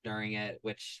things during it,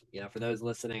 which, for those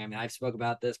listening, I mean, I've spoke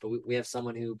about this, but we have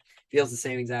someone who feels the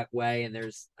same exact way. And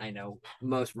I know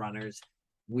most runners,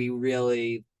 we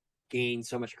really gain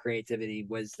so much creativity,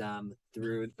 wisdom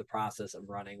through the process of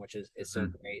running, which is so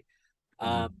Mhm. great.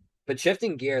 Mhm. But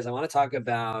shifting gears, I want to talk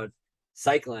about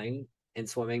cycling and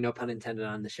swimming. No pun intended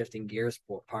on the shifting gears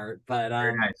part, but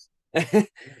Very nice.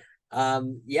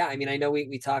 yeah, I mean, I know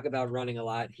we talk about running a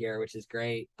lot here, which is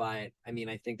great, but I mean,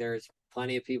 I think there's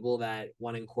plenty of people that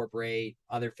want to incorporate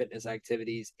other fitness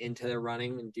activities into their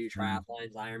running and do Mhm.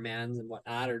 triathlons, Ironmans, and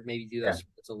whatnot, or maybe do Yeah. those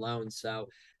sports alone. So,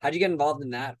 how'd you get involved in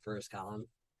that first, Colin?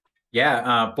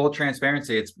 Yeah, full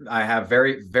transparency. I have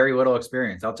very, very little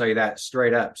experience. I'll tell you that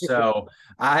straight up. So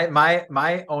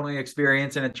my only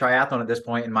experience in a triathlon at this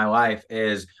point in my life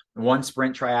is one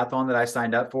sprint triathlon that I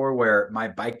signed up for where my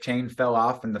bike chain fell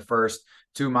off in the first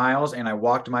 2 miles and I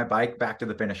walked my bike back to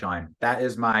the finish line. That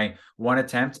is my one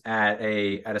attempt at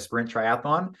a sprint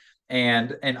triathlon.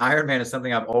 And an Ironman is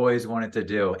something I've always wanted to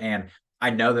do. And I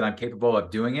know that I'm capable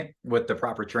of doing it with the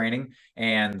proper training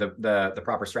and the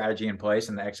proper strategy in place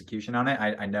and the execution on it.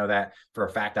 I know that for a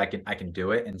fact I can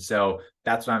do it. And so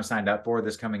that's what I'm signed up for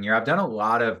this coming year. I've done a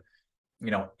lot of,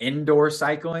 indoor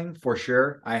cycling for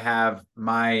sure. I have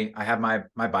my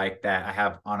bike that I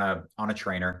have on a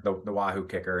trainer, the Wahoo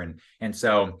Kicker. And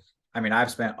so, I mean,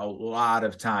 I've spent a lot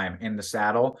of time in the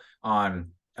saddle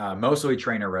on mostly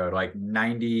trainer road, like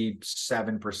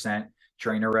 97%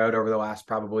 trainer road over the last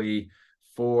probably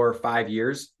 4 or 5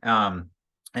 years.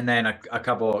 And then a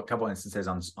couple instances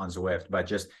on Zwift, but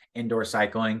just indoor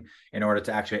cycling in order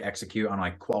to actually execute on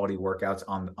like quality workouts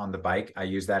on the bike. I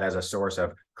use that as a source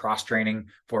of cross training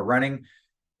for running.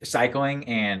 Cycling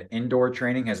and indoor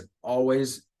training has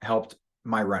always helped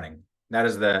my running. That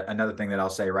is another thing that I'll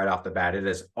say right off the bat. It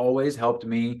has always helped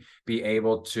me be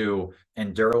able to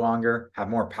endure longer, have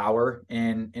more power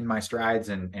in my strides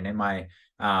and in my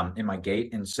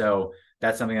gait. And so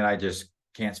that's something that I just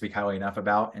can't speak highly enough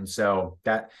about. And so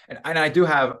that, and I do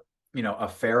have, a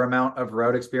fair amount of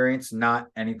road experience, not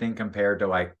anything compared to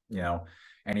like,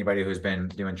 anybody who's been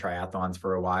doing triathlons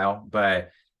for a while, but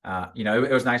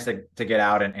it was nice to get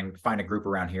out and find a group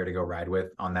around here to go ride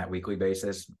with on that weekly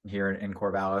basis here in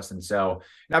Corvallis. And so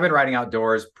I've been riding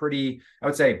outdoors pretty, I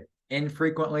would say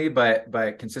infrequently,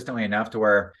 but consistently enough to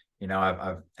where,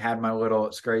 I've had my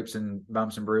little scrapes and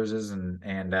bumps and bruises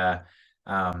and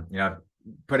I've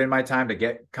put in my time to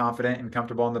get confident and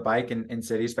comfortable on the bike in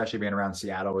city, especially being around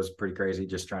Seattle was pretty crazy,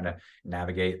 just trying to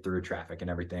navigate through traffic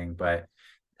and everything. But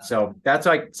so that's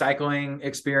like cycling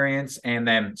experience. And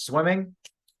then swimming,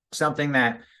 something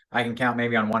that I can count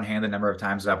maybe on one hand the number of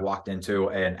times that I've walked into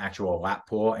an actual lap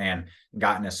pool and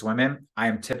gotten a swim in. I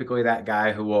am typically that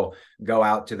guy who will go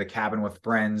out to the cabin with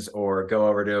friends or go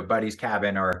over to a buddy's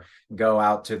cabin or go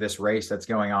out to this race that's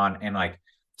going on and like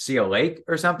see a lake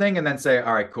or something and then say,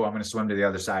 all right, cool, I'm going to swim to the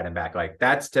other side and back. Like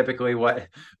that's typically what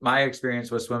my experience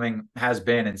with swimming has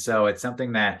been. And so it's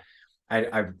something that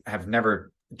I have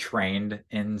never trained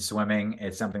in swimming.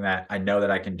 It's something that I know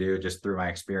that I can do just through my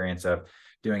experience of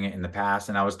doing it in the past.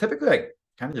 And I was typically like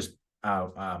kind of just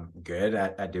good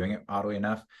at doing it, oddly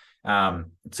enough.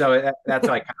 So that's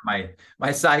like kind of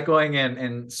my cycling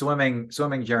and swimming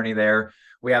journey there.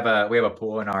 We have a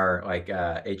pool in our like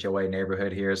HOA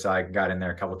neighborhood here. So I got in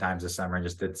there a couple times this summer and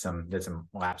just did some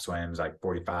lap swims, like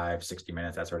 45, 60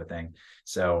 minutes, that sort of thing.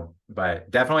 So,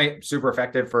 but definitely super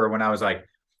effective for when I was like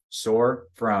sore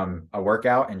from a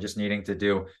workout and just needing to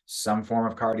do some form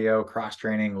of cardio, cross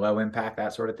training, low impact,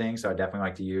 that sort of thing. So I definitely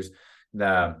like to use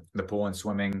the pool and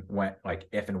swimming when like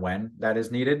if and when that is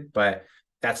needed. But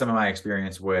that's some of my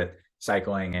experience with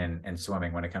cycling and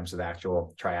swimming when it comes to the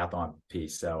actual triathlon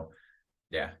piece. So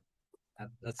yeah.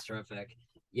 That's terrific.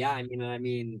 Yeah, I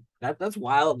mean that's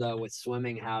wild though with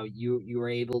swimming, how you were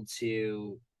able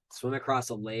to swim across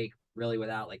a lake really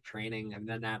without like training. I mean,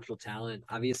 that natural talent.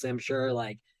 Obviously, I'm sure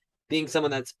like being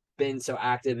someone that's been so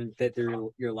active and fit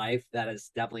through your life, that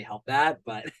has definitely helped that.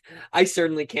 But I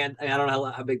certainly can't. I don't know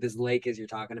how big this lake is you're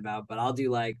talking about, but I'll do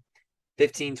like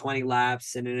 15, 20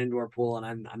 laps in an indoor pool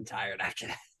and I'm tired after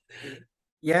that.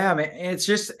 Yeah, I mean, it's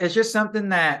just something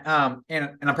that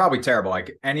and I'm probably terrible.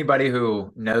 Like anybody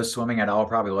who knows swimming at all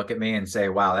probably look at me and say,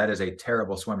 wow, that is a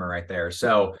terrible swimmer right there.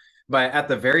 So, but at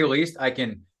the very least, I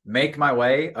can make my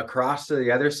way across to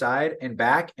the other side and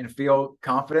back and feel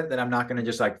confident that I'm not going to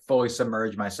just like fully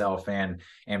submerge myself and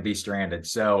be stranded.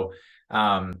 So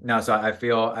no, so I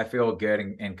feel good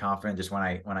and confident just when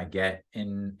I get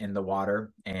in the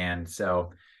water. And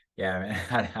so yeah,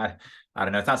 I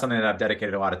don't know. It's not something that I've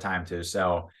dedicated a lot of time to.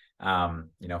 So,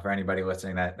 for anybody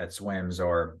listening that swims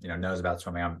or, knows about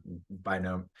swimming, I'm by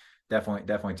no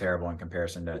definitely terrible in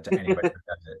comparison to anybody who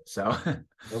does it. So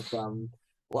no problem.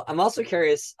 Well, I'm also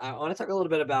curious. I want to talk a little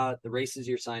bit about the races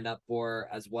you're signed up for,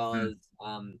 as well as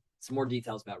some more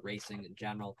details about racing in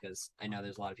general, because I know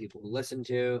there's a lot of people who listen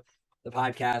to the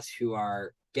podcast who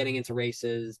are getting into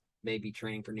races, maybe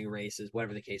training for new races,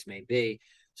 whatever the case may be.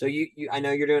 So you I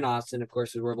know you're doing Austin, of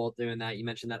course, we're both doing that. You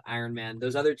mentioned that Ironman.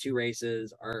 Those other two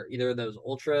races are either of those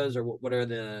ultras, or what are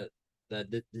the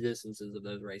distances of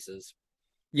those races?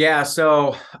 Yeah,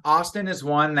 so Austin is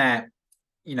one that,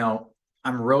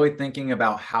 I'm really thinking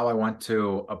about how I want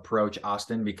to approach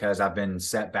Austin because I've been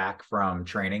set back from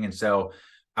training. And so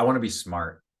I want to be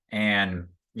smart. And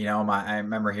I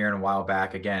remember hearing a while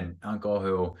back, again, uncle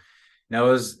who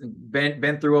knows,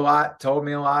 been through a lot, told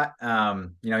me a lot.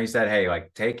 He said, hey,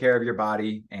 like, take care of your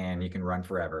body and you can run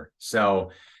forever.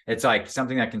 So it's like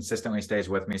something that consistently stays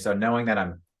with me. So knowing that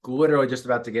I'm literally just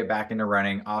about to get back into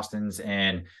running, Austin's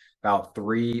in about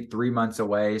three months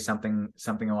away, something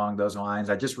along those lines.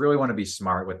 I just really want to be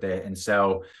smart with it. And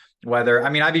so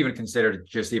I've even considered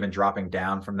just even dropping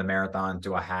down from the marathon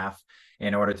to a half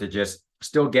in order to just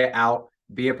still get out,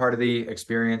 be a part of the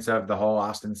experience of the whole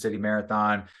Austin City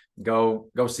Marathon, go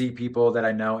see people that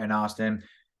I know in Austin,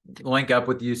 link up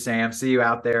with you, Sam, see you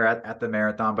out there at the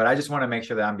marathon. But I just want to make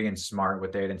sure that I'm being smart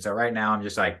with it. And so right now I'm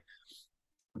just like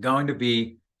going to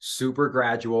be super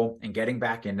gradual and getting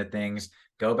back into things,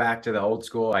 go back to the old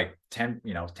school, like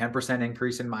 10%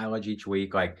 increase in mileage each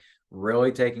week, like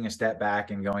really taking a step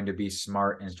back and going to be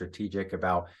smart and strategic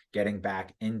about getting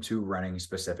back into running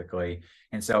specifically.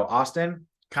 And so Austin,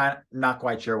 kind of not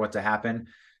quite sure what's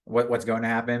going to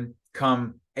happen.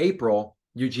 Come April,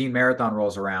 Eugene Marathon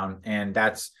rolls around, and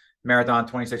that's marathon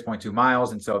 26.2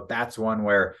 miles. And so that's one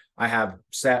where I have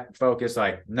set focus,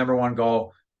 like number one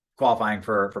goal, qualifying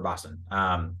for Boston.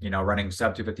 Running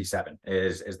sub 257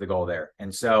 is the goal there.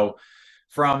 And so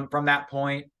from that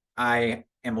point, I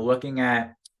am looking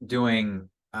at doing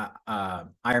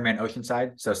Ironman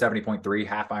Oceanside, so 70.3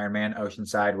 half Ironman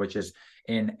Oceanside, which is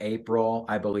in April,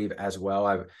 I believe, as well.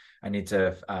 I need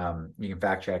to you can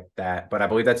fact check that, but I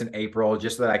believe that's in April,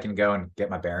 just so that I can go and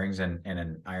get my bearings in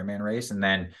an Ironman race. And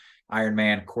then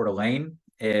Ironman Coeur d'Alene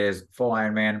is full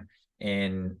Ironman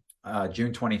in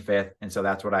June 25th, and so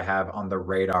that's what I have on the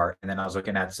radar. And then I was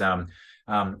looking at some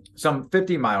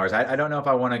 50 milers. I don't know if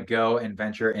I want to go and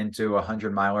venture into a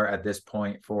 100-miler at this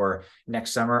point for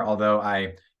next summer, although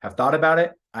I have thought about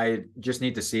it. I just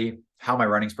need to see how my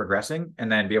running's progressing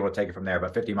and then be able to take it from there.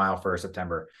 But 50-mile for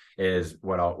September is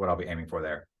what I'll be aiming for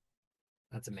there.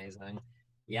 That's amazing.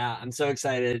 Yeah, I'm so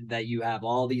excited that you have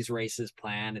all these races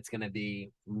planned. It's going to be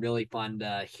really fun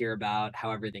to hear about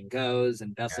how everything goes,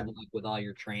 and best of luck with all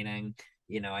your training.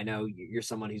 I know you're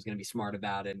someone who's going to be smart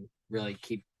about it and really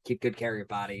keep good care of your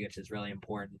body, which is really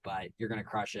important, but you're going to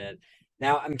crush it.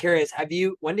 Now, I'm curious, I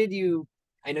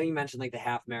know you mentioned like the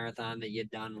half marathon that you had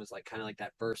done was like kind of like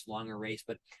that first longer race,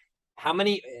 but how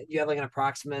many, do you have like an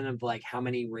approximate of like how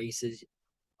many races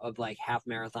of like half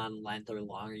marathon length or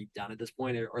longer you've done at this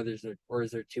point, or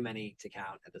is there too many to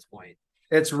count at this point?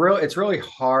 It's really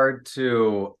hard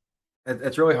to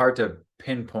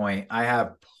pinpoint. I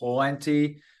have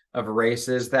plenty of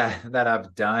races that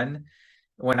I've done.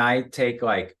 When I take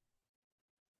like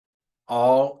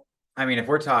if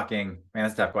we're talking, man,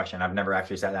 that's a tough question. I've never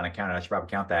actually sat down and counted. I should probably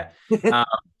count that.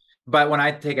 But when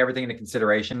I take everything into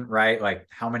consideration, right, like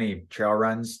how many trail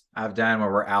runs I've done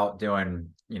where we're out doing,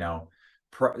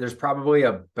 there's probably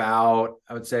about,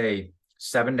 I would say,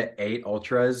 7 to 8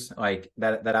 ultras like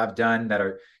that I've done that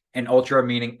are an ultra,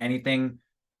 meaning anything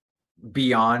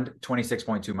beyond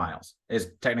 26.2 miles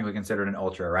is technically considered an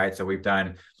ultra, right? So we've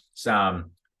done some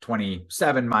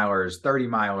 27 milers, 30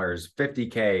 milers,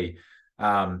 50K.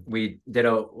 We did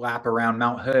a lap around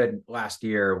Mount Hood last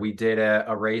year. We did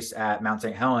a race at Mount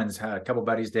St. Helens. A couple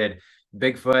buddies did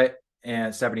Bigfoot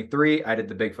and 73. I did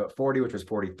the Bigfoot 40, which was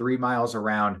 43 miles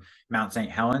around Mount St.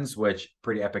 Helens, which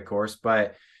pretty epic course.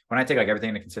 But when I take like everything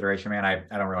into consideration, man,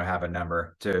 I don't really have a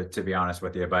number to be honest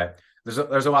with you, but there's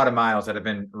a lot of miles that have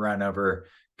been run over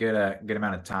good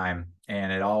amount of time.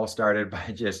 And it all started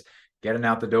by just getting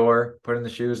out the door, putting the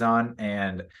shoes on,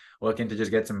 and looking to just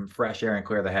get some fresh air and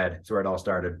clear the head. That's where it all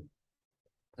started.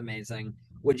 Amazing.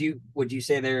 Would you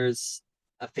say there's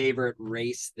a favorite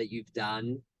race that you've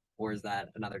done, or is that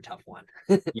another tough one?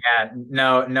 Yeah,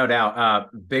 no doubt.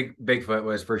 Bigfoot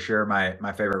was for sure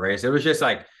my favorite race. It was just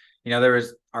like, there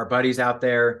was our buddies out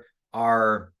there,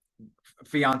 our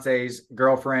fiancés,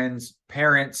 girlfriends,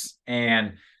 parents,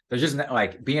 and there's just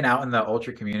like being out in the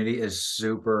ultra community is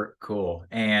super cool.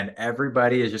 And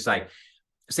everybody is just like,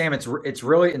 Sam, it's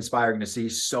really inspiring to see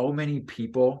so many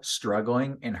people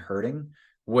struggling and hurting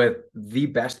with the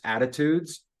best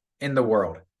attitudes in the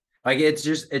world. Like it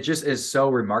just is so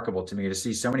remarkable to me to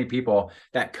see so many people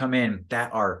that come in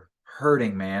that are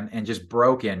hurting, man, and just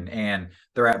broken, and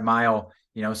they're at mile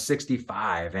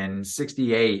 65 and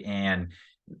 68, and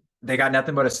they got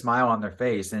nothing but a smile on their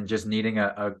face and just needing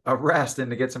a rest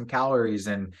and to get some calories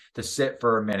and to sit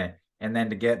for a minute and then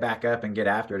to get back up and get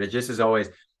after it. It just is always,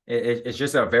 it's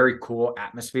just a very cool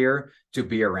atmosphere to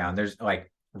be around. There's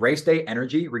like race day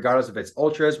energy, regardless if it's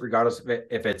ultras, regardless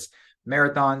if it's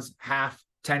marathons, half,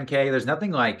 10K, there's nothing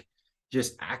like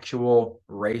just actual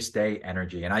race day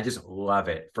energy. And I just love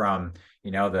it from,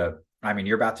 the I mean,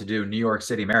 you're about to do New York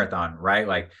City Marathon, right?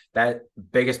 Like that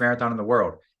biggest marathon in the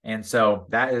world. And so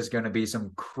that is going to be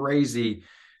some crazy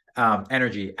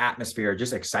energy, atmosphere,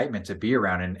 just excitement to be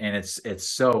around. And it's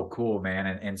so cool, man.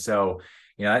 And so,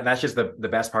 that's just the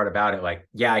best part about it. Like,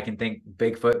 yeah, I can think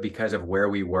Bigfoot because of where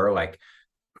we were, like,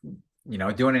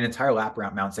 doing an entire lap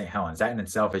around Mount St. Helens. That in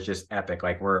itself is just epic.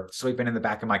 Like we're sleeping in the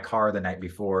back of my car the night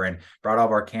before and brought all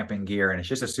of our camping gear. And it's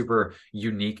just a super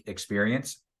unique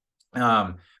experience.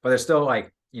 But there's still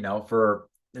like,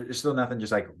 there's still nothing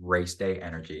just like race day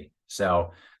energy.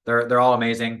 So they're all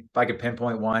amazing. If I could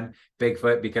pinpoint one,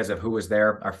 Bigfoot, because of who was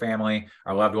there, our family,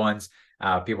 our loved ones,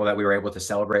 people that we were able to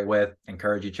celebrate with,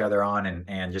 encourage each other on,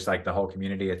 and just like the whole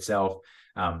community itself.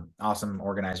 Awesome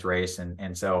organized race.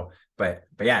 And so, but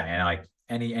yeah, man, like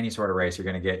any sort of race,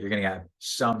 you're gonna get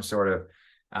some sort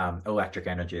of electric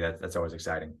energy. That's always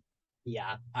exciting.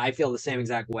 Yeah, I feel the same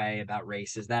exact way about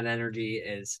races. That energy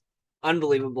is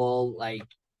unbelievable. Like,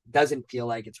 doesn't feel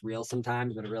like it's real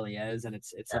sometimes, but it really is, and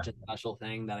it's Yeah. such a special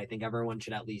thing that I think everyone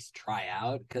should at least try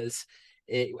out because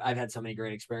I've had so many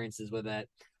great experiences with it.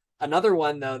 Another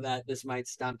one though that this might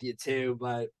stump you too,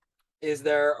 but is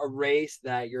there a race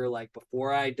that you're like,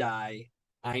 before I die,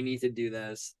 I need to do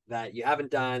this, that you haven't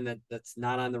done, that's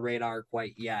not on the radar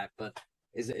quite yet, but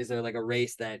is there like a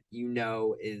race that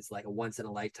is like a once in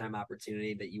a lifetime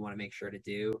opportunity that you want to make sure to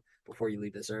do before you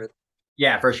leave this earth?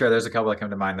 Yeah, for sure. There's a couple that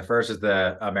come to mind. The first is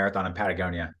the marathon in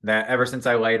Patagonia. That ever since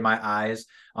I laid my eyes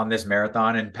on this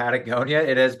marathon in Patagonia,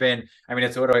 it has been, I mean,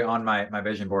 it's literally on my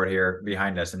vision board here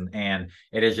behind us. And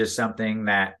it is just something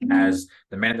that as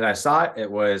the minute that I saw it, it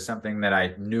was something that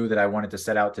I knew that I wanted to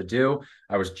set out to do.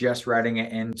 I was just writing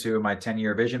it into my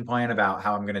 10-year vision plan about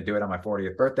how I'm going to do it on my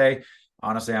 40th birthday.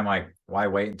 Honestly, I'm like, why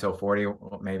wait until 40?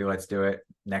 Well, maybe let's do it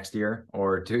next year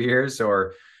or 2 years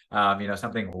or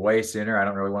something way sooner. I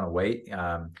don't really want to wait.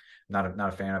 Not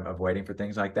a fan of waiting for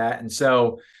things like that. And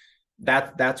so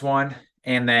that's one.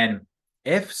 And then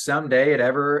if someday it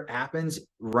ever happens,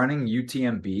 running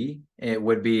UTMB, it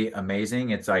would be amazing.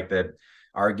 It's like the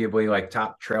arguably like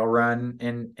top trail run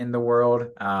in the world.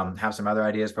 Have some other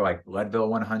ideas for like Leadville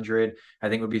 100. I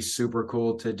think would be super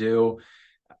cool to do.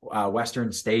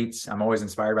 Western States. I'm always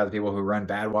inspired by the people who run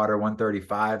Badwater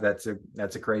 135.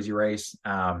 That's a crazy race.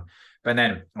 But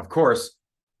then, of course,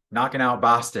 knocking out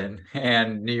Boston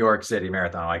and New York City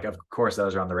Marathon. Like, of course,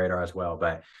 those are on the radar as well.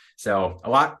 But so a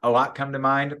lot come to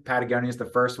mind. Patagonia is the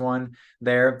first one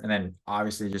there, and then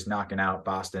obviously just knocking out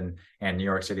Boston and New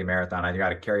York City Marathon. I got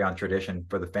to carry on tradition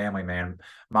for the family, man.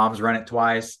 Mom's run it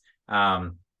twice.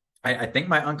 I think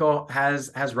my uncle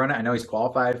has run it. I know he's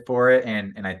qualified for it,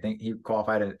 and I think he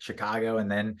qualified at Chicago,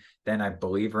 and then I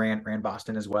believe ran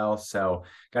Boston as well. So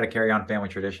got to carry on family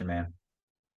tradition, man.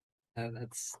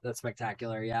 That's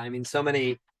spectacular. Yeah, I mean, so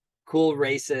many cool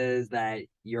races that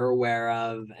you're aware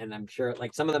of, and I'm sure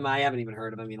like some of them I haven't even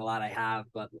heard of. I mean, a lot I have,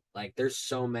 but like there's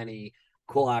so many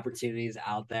cool opportunities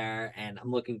out there, and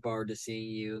I'm looking forward to seeing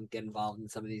you get involved in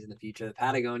some of these in the future. The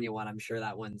Patagonia one, I'm sure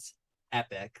that one's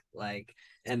epic. Like,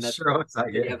 and that's Sure, looks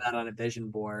like you it. have that on a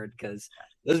vision board because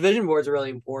those vision boards are really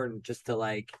important just to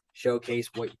like showcase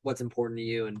what's important to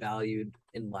you and valued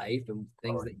in life and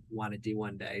things that you want to do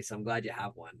one day. So I'm glad you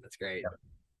have one. That's great.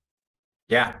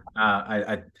 Yeah,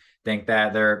 I think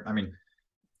that I mean,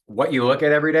 what you look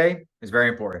at every day is very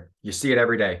important. You see it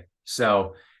every day.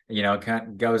 So, it kind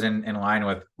of goes in line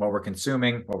with what we're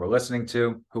consuming, what we're listening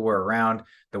to, who we're around,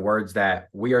 the words that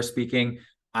we are speaking.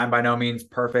 I'm by no means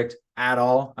perfect at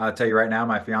all. I'll tell you right now,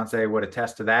 my fiance would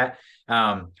attest to that.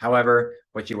 However,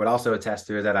 what you would also attest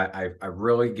to is that I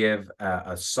really give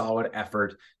a solid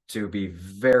effort to be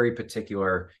very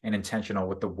particular and intentional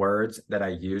with the words that I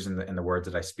use and the words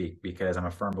that I speak, because I'm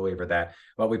a firm believer that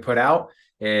what we put out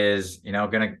is,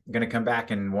 gonna come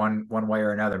back in one way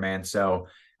or another, man. So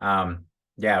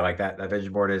yeah, like that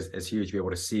vision board is huge to be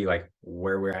able to see like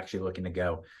where we're actually looking to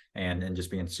go and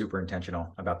just being super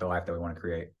intentional about the life that we want to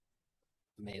create.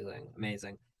 Amazing.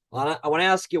 Amazing. Well, I want to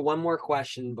ask you one more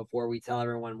question before we tell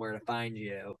everyone where to find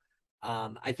you.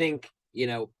 I think,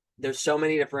 there's so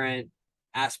many different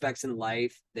aspects in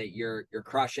life that you're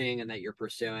crushing and that you're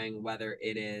pursuing, whether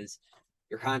it is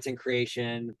your content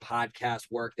creation,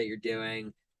 podcast work that you're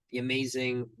doing, the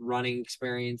amazing running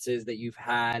experiences that you've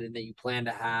had and that you plan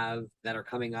to have that are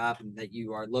coming up and that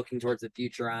you are looking towards the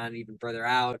future on even further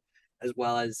out, as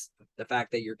well as the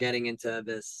fact that you're getting into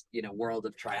this, world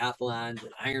of triathlons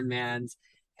and Ironmans.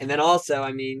 And then also,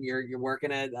 I mean, you're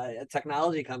working at a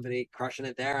technology company, crushing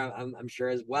it there. I'm sure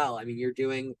as well. I mean, you're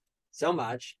doing so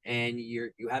much, and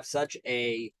you have such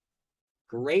a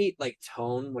great like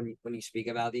tone when you speak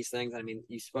about these things. I mean,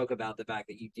 you spoke about the fact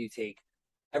that you do take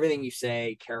everything you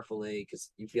say carefully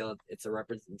because you feel it's a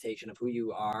representation of who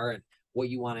you are and what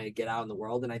you want to get out in the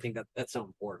world. And I think that that's so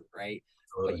important, right?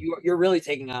 But Absolutely. you're really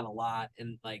taking on a lot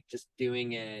and like just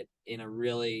doing it in a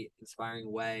really inspiring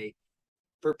way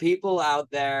for people out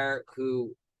there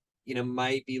who,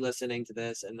 might be listening to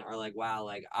this and are like, wow,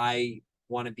 like I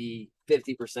want to be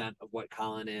 50% of what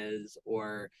Colin is,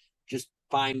 or just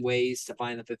find ways to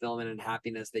find the fulfillment and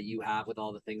happiness that you have with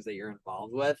all the things that you're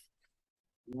involved with.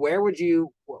 Where would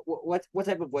you, what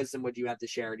type of wisdom would you have to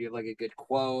share? Do you have like a good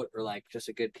quote or like just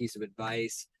a good piece of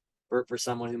advice for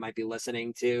someone who might be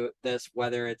listening to this,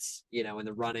 whether it's, in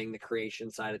the running, the creation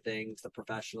side of things, the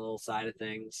professional side of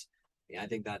things? Yeah, I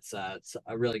think that's it's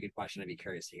a really good question. I'd be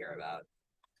curious to hear about.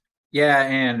 Yeah,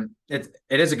 and it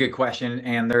is a good question.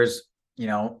 And there's,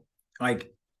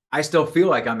 like I still feel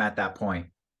like I'm at that point,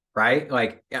 right?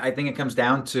 Like I think it comes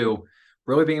down to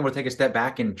really being able to take a step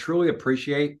back and truly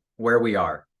appreciate where we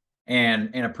are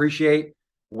and appreciate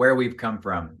where we've come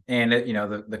from. And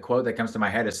the quote that comes to my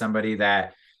head is somebody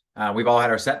that we've all had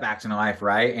our setbacks in life,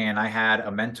 right? And I had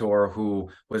a mentor who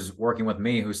was working with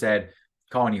me who said,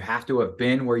 Colin, you have to have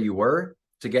been where you were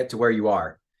to get to where you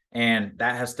are. And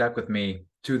that has stuck with me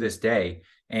to this day.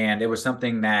 And it was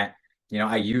something that,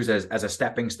 I use as a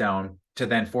stepping stone to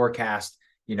then forecast,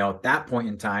 that point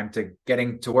in time to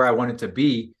getting to where I wanted to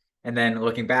be. And then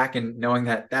looking back and knowing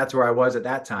that that's where I was at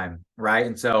that time. Right.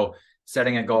 And so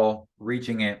setting a goal,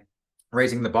 reaching it,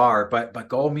 raising the bar, but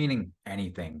goal meaning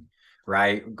anything,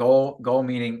 right? Goal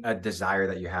meaning a desire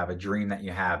that you have, a dream that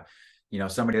you have,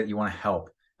 somebody that you want to help.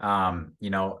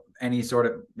 Any sort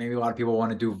of, maybe a lot of people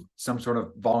want to do some sort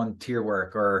of volunteer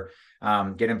work or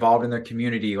get involved in their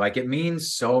community. Like it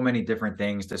means so many different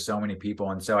things to so many people.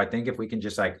 And so I think if we can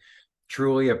just like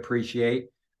truly appreciate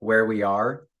where we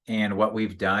are and what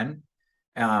we've done,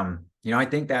 I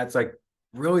think that's like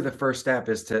really the first step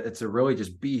is to really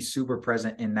just be super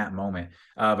present in that moment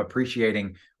of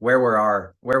appreciating where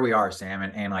we are, Sam,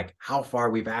 and like how far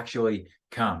we've actually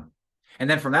come. And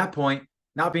then from that point,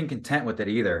 not being content with it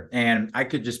either. And I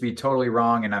could just be totally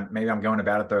wrong. And maybe I'm going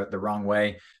about it the wrong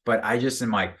way, but I just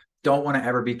am like, don't want to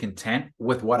ever be content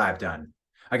with what I've done.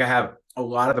 Like I have a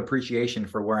lot of appreciation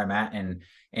for where I'm at.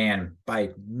 And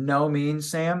by no means,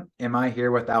 Sam, am I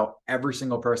here without every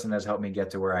single person that's helped me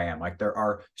get to where I am. Like there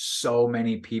are so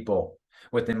many people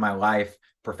within my life,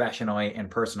 professionally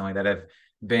and personally, that have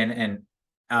been and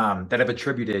that have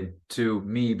attributed to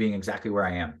me being exactly where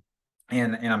I am.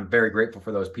 And I'm very grateful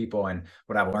for those people and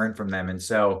what I've learned from them. And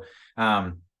so,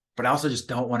 but I also just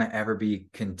don't want to ever be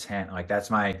content. Like that's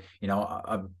my,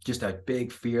 just a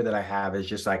big fear that I have is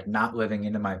just like not living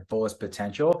into my fullest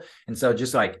potential. And so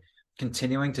just like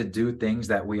continuing to do things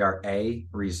that we are A,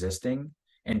 resisting,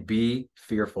 and B,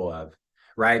 fearful of,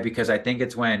 right? Because I think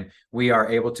it's when we are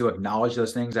able to acknowledge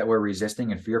those things that we're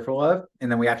resisting and fearful of,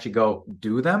 and then we actually go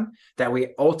do them, that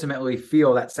we ultimately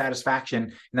feel that satisfaction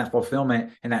and that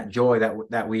fulfillment and that joy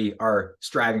that we are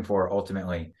striving for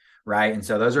ultimately. Right. And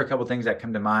so those are a couple of things that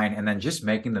come to mind. And then just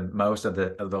making the most of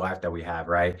the life that we have,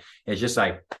 right? It's just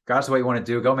like, God's what you want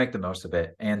to do, go make the most of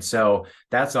it. And so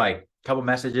that's like a couple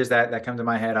messages that come to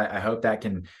my head. I hope that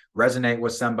can resonate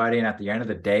with somebody. And at the end of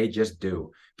the day, just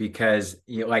do, because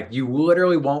you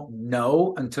literally won't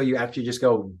know until you actually just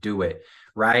go do it.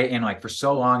 Right. And like for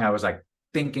so long, I was like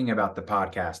thinking about the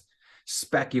podcast,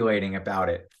 speculating about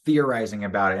it, theorizing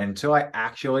about it until I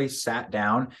actually sat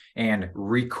down and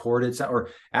recorded some, or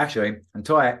actually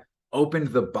until I opened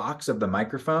the box of the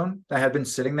microphone that had been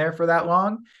sitting there for that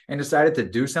long and decided to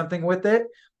do something with it.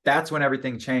 That's when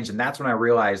everything changed. And that's when I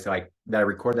realized like that I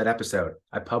recorded that episode.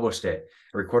 I published it.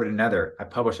 I recorded another. I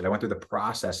published it. I went through the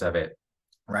process of it.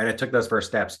 Right. I took those first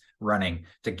steps running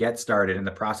to get started in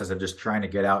the process of just trying to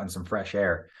get out in some fresh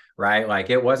air. Right. Like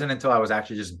it wasn't until I was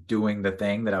actually just doing the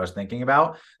thing that I was thinking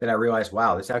about that I realized,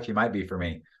 wow, this actually might be for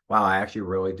me. Wow, I actually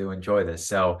really do enjoy this.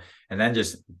 So, and then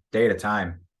just day at a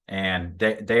time, and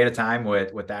day at a time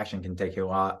with action can take you a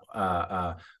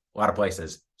lot of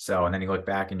places. So, and then you look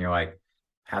back and you're like,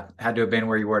 had to have been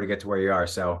where you were to get to where you are.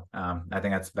 So, I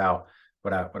think that's about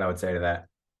what I would say to that.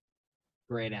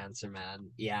 Great answer, man.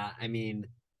 Yeah, I mean,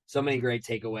 so many great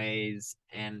takeaways.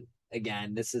 And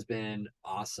again, this has been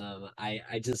awesome. I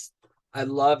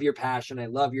love your passion. I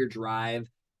love your drive.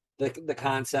 The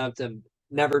concept of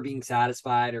never being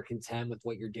satisfied or content with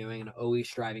what you're doing and always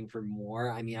striving for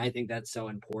more. I mean, I think that's so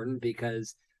important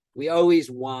because we always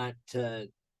want to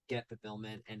get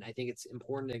fulfillment. And I think it's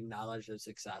important to acknowledge those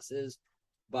successes,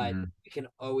 but Mhm. we can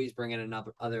always bring in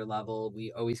another other level.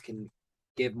 We always can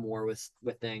give more with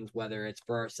things, whether it's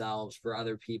for ourselves, for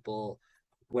other people,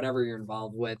 whatever you're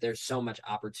involved with. There's so much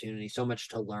opportunity, so much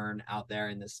to learn out there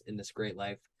in this great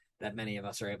life that many of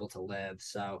us are able to live.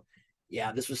 So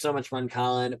yeah, this was so much fun,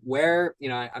 Colin. Where,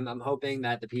 I'm hoping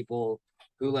that the people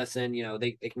who listen,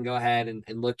 they can go ahead and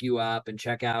look you up and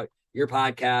check out your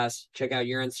podcast, check out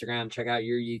your Instagram, check out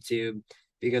your YouTube,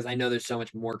 because I know there's so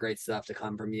much more great stuff to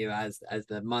come from you as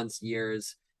the months,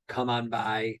 years come on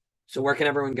by. So where can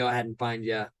everyone go ahead and find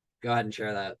you? Go ahead and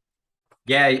share that.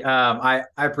 Yeah,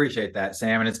 I appreciate that,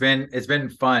 Sam, and it's been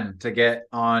fun to get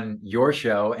on your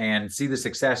show and see the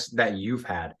success that you've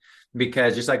had,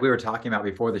 because just like we were talking about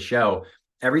before the show,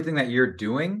 everything that you're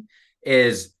doing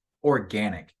is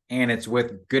organic and it's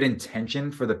with good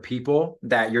intention for the people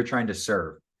that you're trying to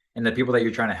serve and the people that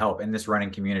you're trying to help in this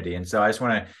running community. And so I just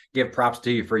want to give props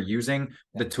to you for using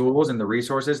the tools and the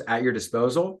resources at your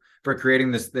disposal for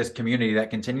creating this community that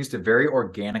continues to very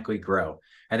organically grow.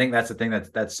 I think that's the thing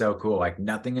that's so cool. Like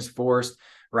nothing is forced,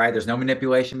 right? There's no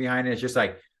manipulation behind it. It's just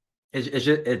like,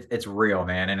 it's real,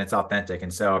 man. And it's authentic.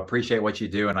 And so I appreciate what you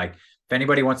do. And like, if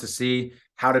anybody wants to see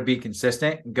how to be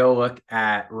consistent, go look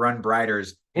at Run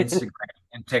Brighter's Instagram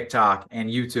and TikTok and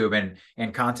YouTube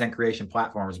and content creation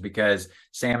platforms, because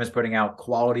Sam is putting out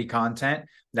quality content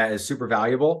that is super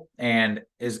valuable and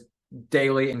is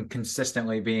daily and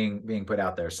consistently being put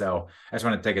out there. So I just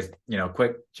want to take a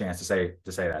quick chance to say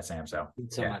that, Sam. So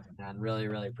thanks so much, man. Really,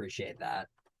 really appreciate that.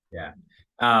 Yeah.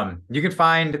 You can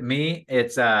find me.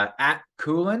 It's at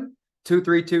Coolin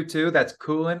 2322. That's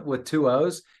Coolin with 2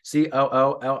 O's,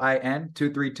 COOLIN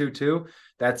 2322.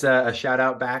 That's a shout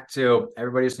out back to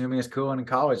everybody who knew me as Coolin in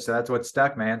college. So that's what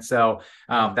stuck, man. So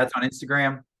that's on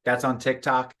Instagram. That's on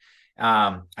TikTok.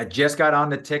 I just got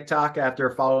onto TikTok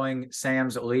after following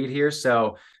Sam's lead here.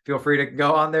 So feel free to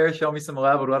go on there, show me some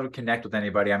love. Would love to connect with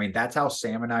anybody. I mean, that's how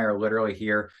Sam and I are literally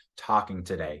here talking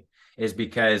today, is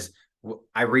because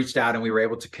I reached out and we were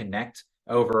able to connect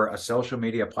over a social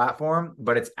media platform,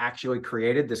 but it's actually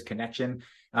created this connection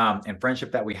and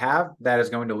friendship that we have that is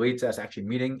going to lead to us actually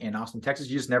meeting in Austin, Texas.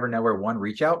 You just never know where one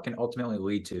reach out can ultimately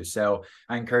lead to. So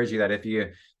I encourage you that if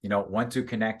you want to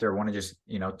connect or want to just,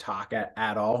 talk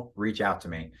at all, reach out to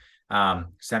me.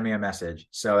 Send me a message.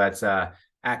 So that's at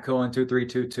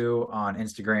Coolin2322 on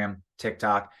Instagram,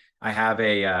 TikTok. I have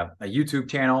a YouTube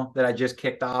channel that I just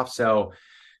kicked off. So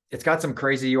it's got some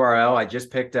crazy URL. I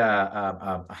just picked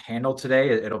a handle today.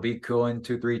 It'll be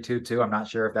Coolin2322. I'm not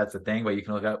sure if that's the thing, but you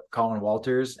can look up Colin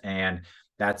Walters, and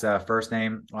that's first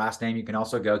name, last name. You can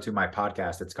also go to my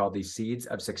podcast. It's called the Seeds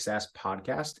of Success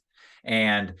Podcast.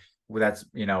 And that's,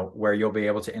 where you'll be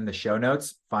able to, in the show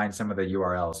notes, find some of the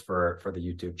URLs for the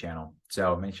YouTube channel.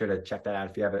 So make sure to check that out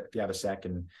if you have a sec.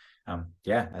 And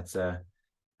that's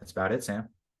about it, Sam.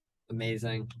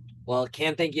 Amazing. Well,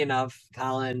 can't thank you enough,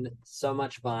 Colin. So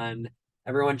much fun.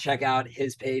 Everyone check out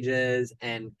his pages.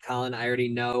 And Colin, I already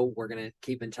know we're going to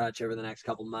keep in touch over the next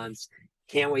couple months.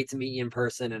 Can't wait to meet you in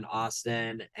person in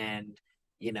Austin. And,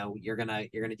 you're going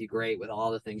to do great with all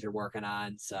the things you're working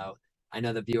on. So I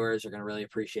know the viewers are going to really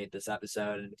appreciate this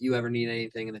episode. And if you ever need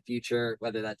anything in the future,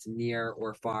 whether that's near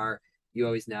or far, you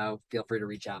always know, feel free to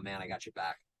reach out, man. I got your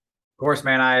back. Of course,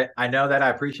 man. I know that. I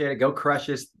appreciate it. Go crush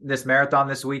this marathon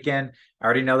this weekend. I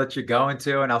already know that you're going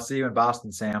to, and I'll see you in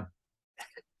Boston, Sam.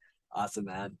 Awesome,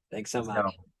 man. Thanks so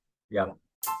much. Yep.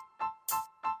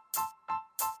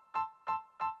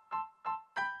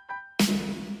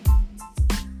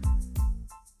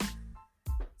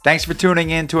 Thanks for tuning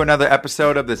in to another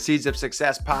episode of the Seeds of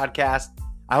Success podcast.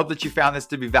 I hope that you found this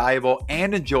to be valuable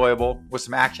and enjoyable, with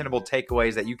some actionable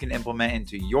takeaways that you can implement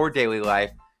into your daily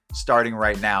life starting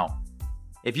right now.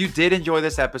 If you did enjoy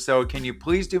this episode, can you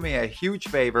please do me a huge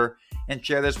favor and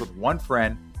share this with one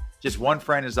friend? Just one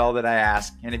friend is all that I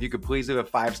ask. And if you could please leave a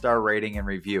 5-star rating and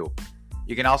review.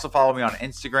 You can also follow me on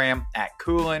Instagram at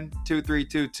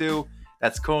Coolin2322.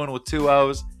 That's Coolin with 2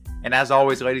 O's. And as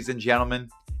always, ladies and gentlemen,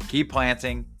 keep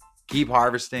planting, keep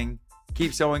harvesting,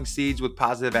 keep sowing seeds with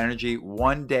positive energy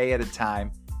one day at a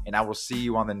time. And I will see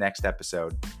you on the next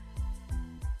episode.